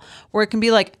football. Where it can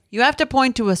be like you have to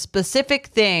point to a specific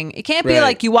thing. It can't be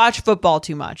like you watch football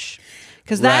too much.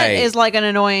 Because that is like an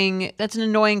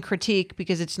annoying critique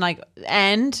because it's like,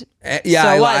 and yeah,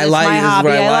 so what? I It's like my this is hobby.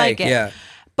 what I like it. Yeah.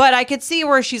 But I could see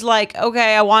where she's like,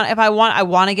 okay, I want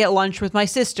to get lunch with my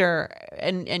sister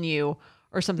and you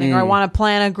or something, or I want to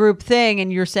plan a group thing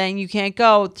and you're saying you can't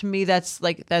go. To me, that's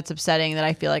upsetting that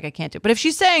I feel like I can't do. But if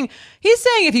he's saying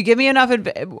if you give me enough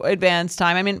advance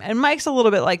time, I mean, and Mike's a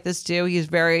little bit like this too. He's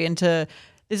very into.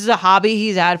 This is a hobby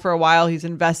he's had for a while. He's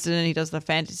invested in. He does the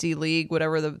fantasy league,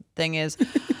 whatever the thing is.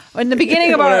 In the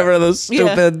beginning of whatever the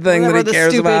stupid thing that he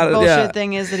cares about, bullshit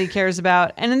thing is that he cares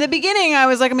about. And in the beginning, I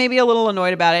was like maybe a little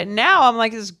annoyed about it. Now I'm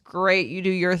like, this is great. You do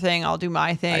your thing, I'll do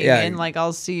my thing, and like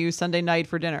I'll see you Sunday night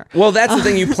for dinner. Well, that's the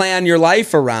thing. You plan your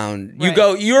life around. You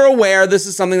go. You're aware this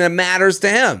is something that matters to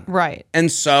him, right?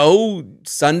 And so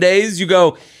Sundays, you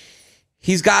go.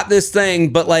 He's got this thing,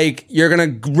 but like you're gonna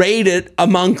grade it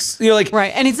amongst like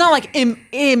right, and it's not like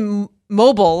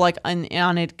immobile like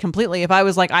on it completely. If I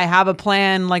was like I have a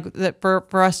plan like that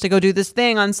for us to go do this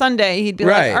thing on Sunday, he'd be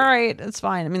like, all right, that's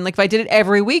fine. I mean, like if I did it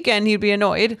every weekend, he'd be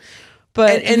annoyed.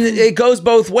 But and it goes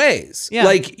both ways. Yeah.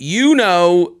 Like you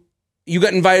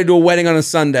got invited to a wedding on a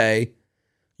Sunday,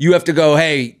 you have to go.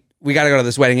 Hey, we got to go to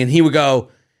this wedding, and he would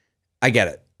go, I get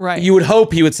it. Right. You would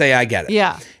hope he would say, I get it.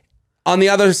 Yeah. On the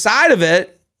other side of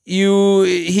it,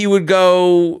 he would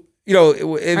go, right,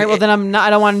 well, then I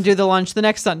don't want to do the lunch the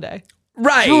next Sunday.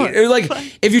 Right. Sure. Like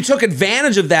if you took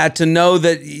advantage of that to know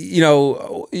that,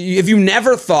 if you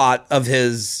never thought of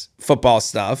his football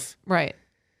stuff, right,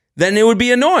 then it would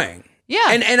be annoying. Yeah.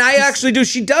 And I actually do.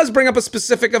 She does bring up a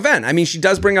specific event. I mean, she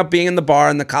does bring up being in the bar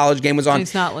and the college game was on.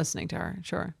 He's not listening to her.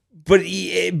 Sure. But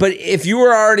if you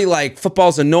were already like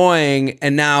football's annoying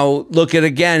and now look at it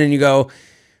again and you go,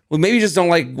 well, maybe you just don't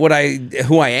like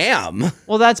who I am.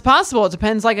 Well, that's possible. It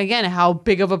depends, like, again, how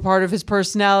big of a part of his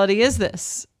personality is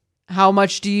this? How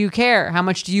much do you care? How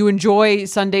much do you enjoy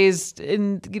Sundays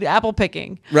in apple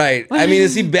picking? Right. I mean,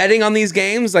 is he betting on these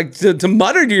games? Like, to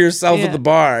mutter to yourself at the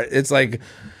bar, it's like,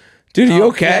 dude, are you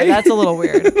okay? Yeah, that's a little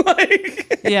weird.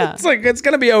 It's like, it's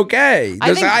going to be okay.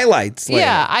 There's highlights later.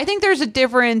 Yeah, I think there's a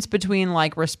difference between,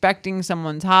 like, respecting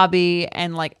someone's hobby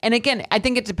and, like, and again, I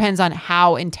think it depends on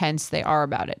how intense they are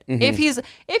about it. Mm-hmm.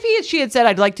 If she had said,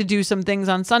 I'd like to do some things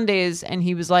on Sundays, and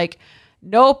he was like,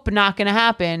 nope, not going to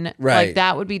happen. Right. Like,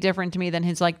 that would be different to me than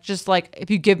his, like, just like, if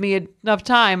you give me enough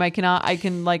time, I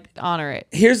can like honor it.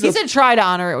 He said try to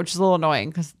honor it, which is a little annoying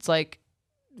because it's like,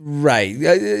 right.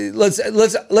 Let's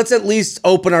at least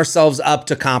open ourselves up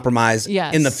to compromise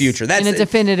in the future. That's in a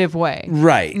definitive way.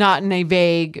 Right. Not in a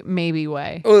vague maybe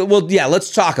way. Well, yeah, let's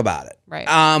talk about it. Right.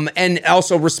 And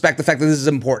also respect the fact that this is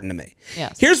important to me.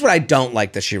 Yes. Here's what I don't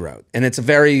like that she wrote, and it's a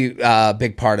very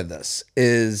big part of this,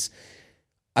 is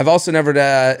I've also never,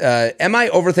 am I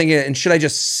overthinking it and should I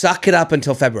just suck it up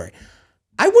until February?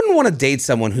 I wouldn't want to date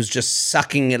someone who's just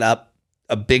sucking it up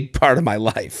a big part of my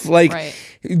life. Like,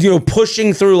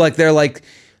 pushing through, like they're like,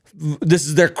 this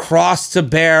is their cross to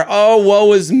bear. Oh,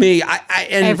 woe is me.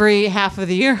 And every half of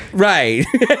the year. Right.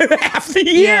 Half the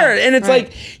year. And it's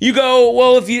like, you go,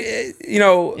 well, if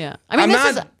yeah. I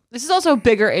mean, this is also a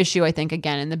bigger issue, I think,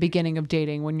 again, in the beginning of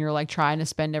dating when you're like trying to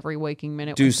spend every waking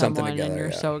minute with someone together, and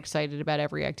you're so excited about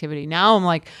every activity. Now I'm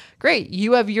like, great,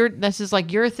 you have this is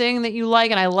like your thing that you like,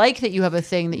 and I like that you have a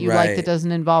thing that you like that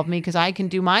doesn't involve me because I can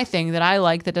do my thing that I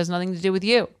like that has nothing to do with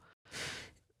you.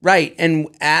 Right. And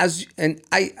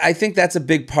I think that's a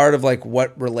big part of like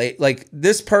like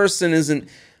this person isn't,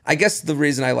 I guess the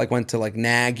reason I like went to like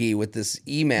Nagy with this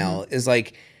email is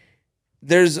like,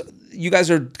 you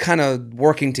guys are kind of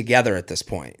working together at this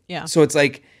point. Yeah. So it's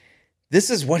like, this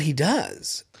is what he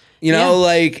does,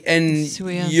 like, and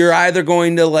you're either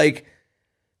going to like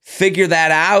figure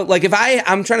that out. Like if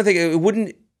I'm trying to think, it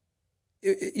wouldn't,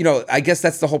 I guess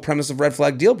that's the whole premise of red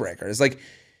flag deal breaker. It's like,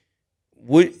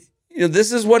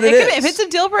 this is what it is. If it's a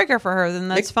deal breaker for her, then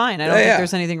that's fine. I don't think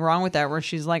there's anything wrong with that where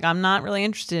she's like, I'm not really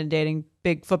interested in dating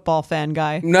big football fan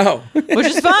guy. No. Which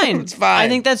is fine. It's fine. I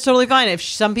think that's totally fine. If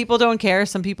some people don't care,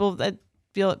 some people that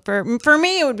feel it. For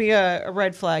me, it would be a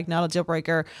red flag, not a deal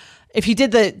breaker. If he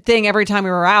did the thing every time we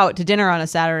were out to dinner on a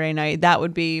Saturday night, that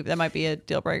might be a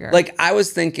deal breaker. Like I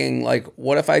was thinking, like,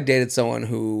 what if I dated someone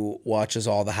who watches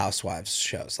all the Housewives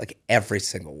shows, like every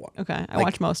single one? Okay, I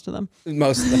watch most of them.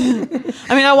 Most of them.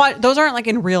 I mean, I watch those aren't like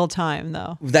in real time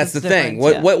though. That's the thing.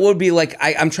 What would be like?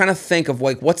 I'm trying to think of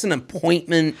like what's an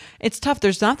appointment. It's tough.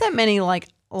 There's not that many like.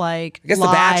 I guess The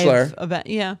Bachelor.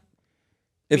 Yeah.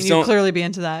 You'd clearly be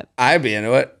into that. I'd be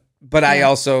into it. But I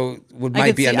also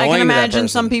might be annoying. I can to that imagine person.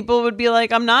 some people would be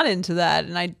like, I'm not into that,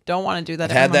 and I don't want to do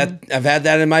that. I've had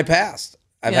that in my past.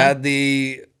 I've had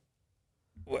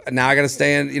now I got to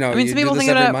stay in, I mean, you some people do this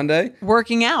think every about Monday.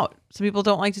 working out. Some people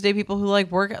don't like to date people who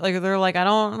like work. Like they're like, I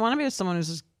don't want to be with someone who's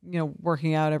just,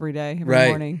 working out every day, every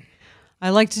morning.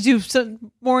 I like to do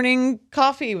some morning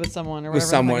coffee with someone or whatever. With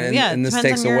someone, and this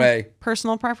takes away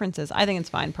personal preferences. I think it's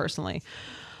fine personally.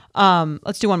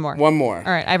 Let's do one more. One more.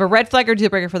 All right. I have a red flag or deal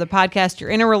breaker for the podcast. You're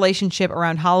in a relationship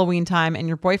around Halloween time and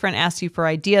your boyfriend asks you for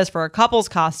ideas for a couple's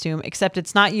costume, except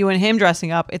it's not you and him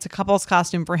dressing up. It's a couple's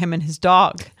costume for him and his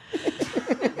dog.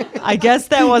 I guess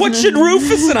that wasn't. What should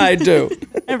Rufus and I do?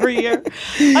 Every year.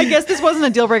 I guess this wasn't a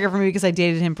deal breaker for me because I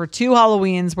dated him for 2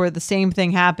 Halloweens where the same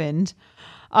thing happened.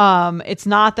 It's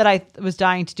not that I was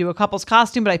dying to do a couple's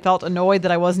costume, but I felt annoyed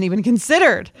that I wasn't even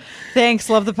considered. Thanks.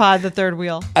 Love the pod, the third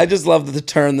wheel. I just love the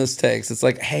turn this takes. It's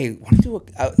like, hey,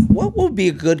 what would be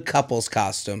a good couple's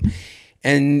costume?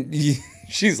 And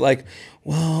she's like,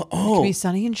 well, It could be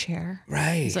Sonny and Cher.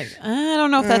 Right. He's like, I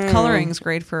don't know if that coloring's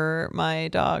great for my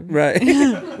dog. Right.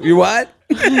 You what?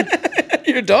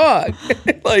 Your dog.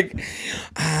 Like,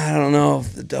 I don't know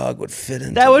if the dog would fit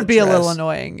into that would be dress. a little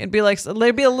annoying. It'd be like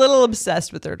they'd be a little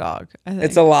obsessed with their dog. I think.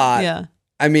 It's a lot. Yeah.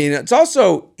 I mean, it's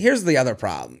also, here's the other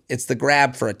problem. It's the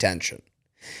grab for attention.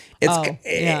 It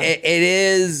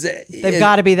is. They've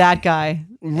got to be that guy.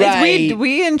 Right.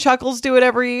 We and Chuckles do it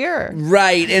every year.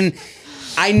 Right. And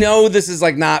I know this is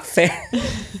like not fair.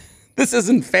 This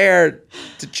isn't fair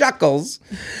to Chuckles,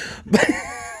 but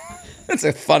that's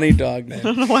a funny dog name. I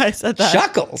don't know why I said that.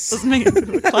 Chuckles. Doesn't make it a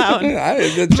clown.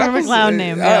 Chuckles, a clown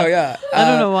name. Oh, yeah. I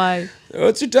don't know why.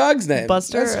 What's your dog's name?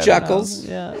 Buster? That's Chuckles.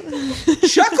 Yeah.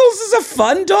 Chuckles is a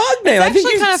fun dog name. I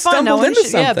think you kind of fun. stumbled into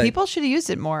something. Yeah, people should use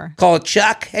it more. Call it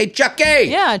Chuck. Hey, Chucky.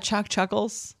 Yeah,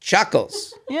 Chuckles.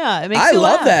 Chuckles. Yeah, it makes I you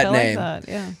love laugh. that I name. Like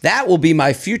that. Yeah. That will be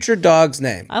my future dog's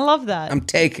name. I love that. I'm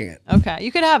taking it. Okay,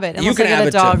 you could have it. Unless can I get have a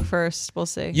it, dog too. first. We'll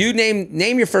see. You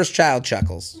name your first child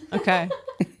Chuckles. Okay.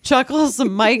 Chuckles,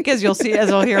 Mike, as we'll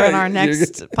hear on our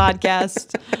next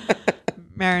podcast.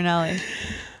 Marinelli.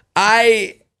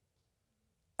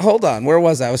 Hold on, where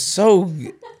was I? I was so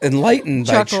enlightened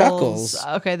by Chuckles.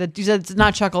 Okay, you said it's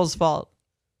not Chuckles' fault.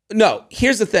 No,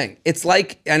 here's the thing. It's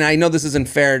like, and I know this isn't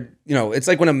fair, it's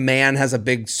like when a man has a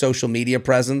big social media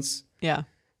presence. Yeah.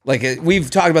 Like we've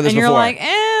talked about this and before. You're like,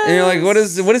 and you're like, what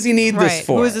does he need this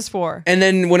for? Who is this for? And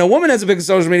then when a woman has a big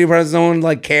social media presence, no one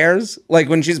like cares. Like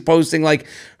when she's posting like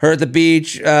her at the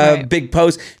beach, big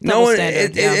post.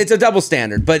 It's a double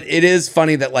standard. But it is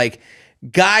funny that like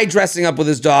guy dressing up with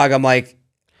his dog, I'm like,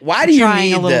 why do you need this?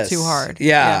 Trying a little too hard.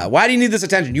 Yeah. Why do you need this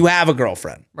attention? You have a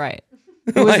girlfriend. Right.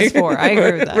 Who is this for? I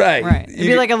agree with that. Right. It'd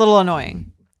be like a little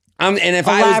annoying. And if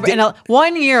I was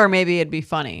 1 year, maybe it'd be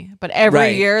funny, but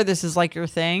every year, this is like your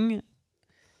thing.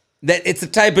 That it's the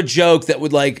type of joke that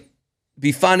would like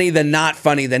be funny, then not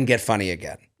funny, then get funny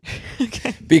again.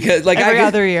 Okay. Because like every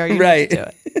other year, you need to do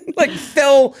it. Like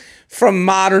Phil from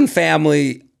Modern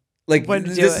Family. Like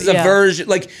this is a version.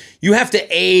 Like you have to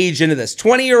age into this.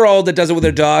 20-year-old that does it with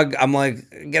their dog. I'm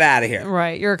like, get out of here.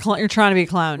 Right. You're trying to be a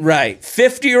clown. Right.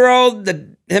 50-year-old that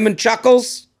him and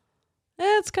Chuckles.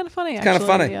 Yeah, it's kind of funny. It's kind of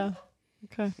funny. Yeah.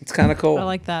 Okay. It's kind of cool. I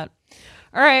like that.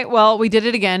 All right. Well, we did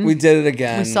it again. We did it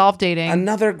again. We solved dating.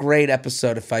 Another great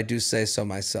episode, if I do say so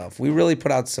myself. We really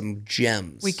put out some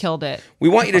gems. We killed it. We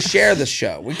want you to share this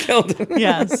show. We killed it.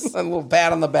 Yes. A little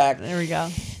pat on the back. There we go.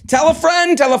 Tell a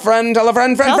friend, tell a friend, tell a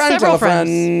friend, tell a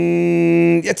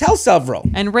friend. Yeah, tell several.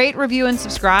 And rate, review, and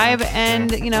subscribe.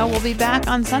 And, we'll be back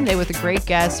on Sunday with a great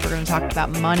guest. We're going to talk about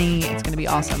money. It's going to be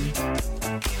awesome.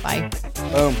 Bye.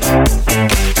 Boom.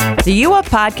 The U Up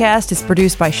podcast is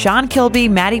produced by Sean Kilby,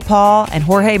 Maddie Paul, and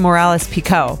Jorge Morales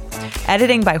Pico.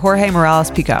 Editing by Jorge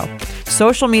Morales Pico.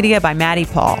 Social media by Maddie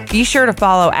Paul. Be sure to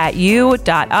follow at u.up.podcast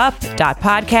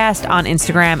on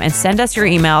Instagram and send us your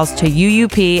emails to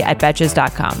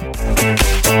uup@betches.com.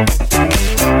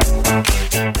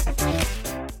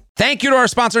 Thank you to our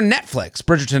sponsor, Netflix.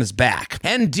 Bridgerton is back.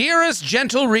 And dearest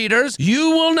gentle readers, you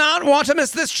will not want to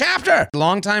miss this chapter.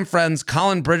 Longtime friends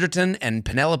Colin Bridgerton and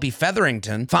Penelope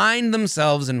Featherington find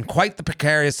themselves in quite the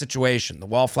precarious situation. The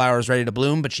wallflower is ready to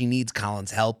bloom, but she needs Colin's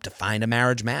help to find a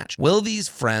marriage match. Will these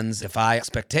friends defy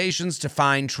expectations to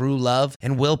find true love?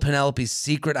 And will Penelope's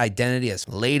secret identity as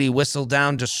Lady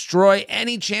Whistledown destroy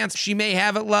any chance she may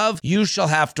have at love? You shall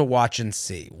have to watch and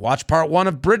see. Watch part 1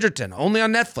 of Bridgerton, only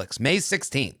on Netflix, May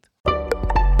 16th.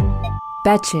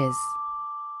 Betches.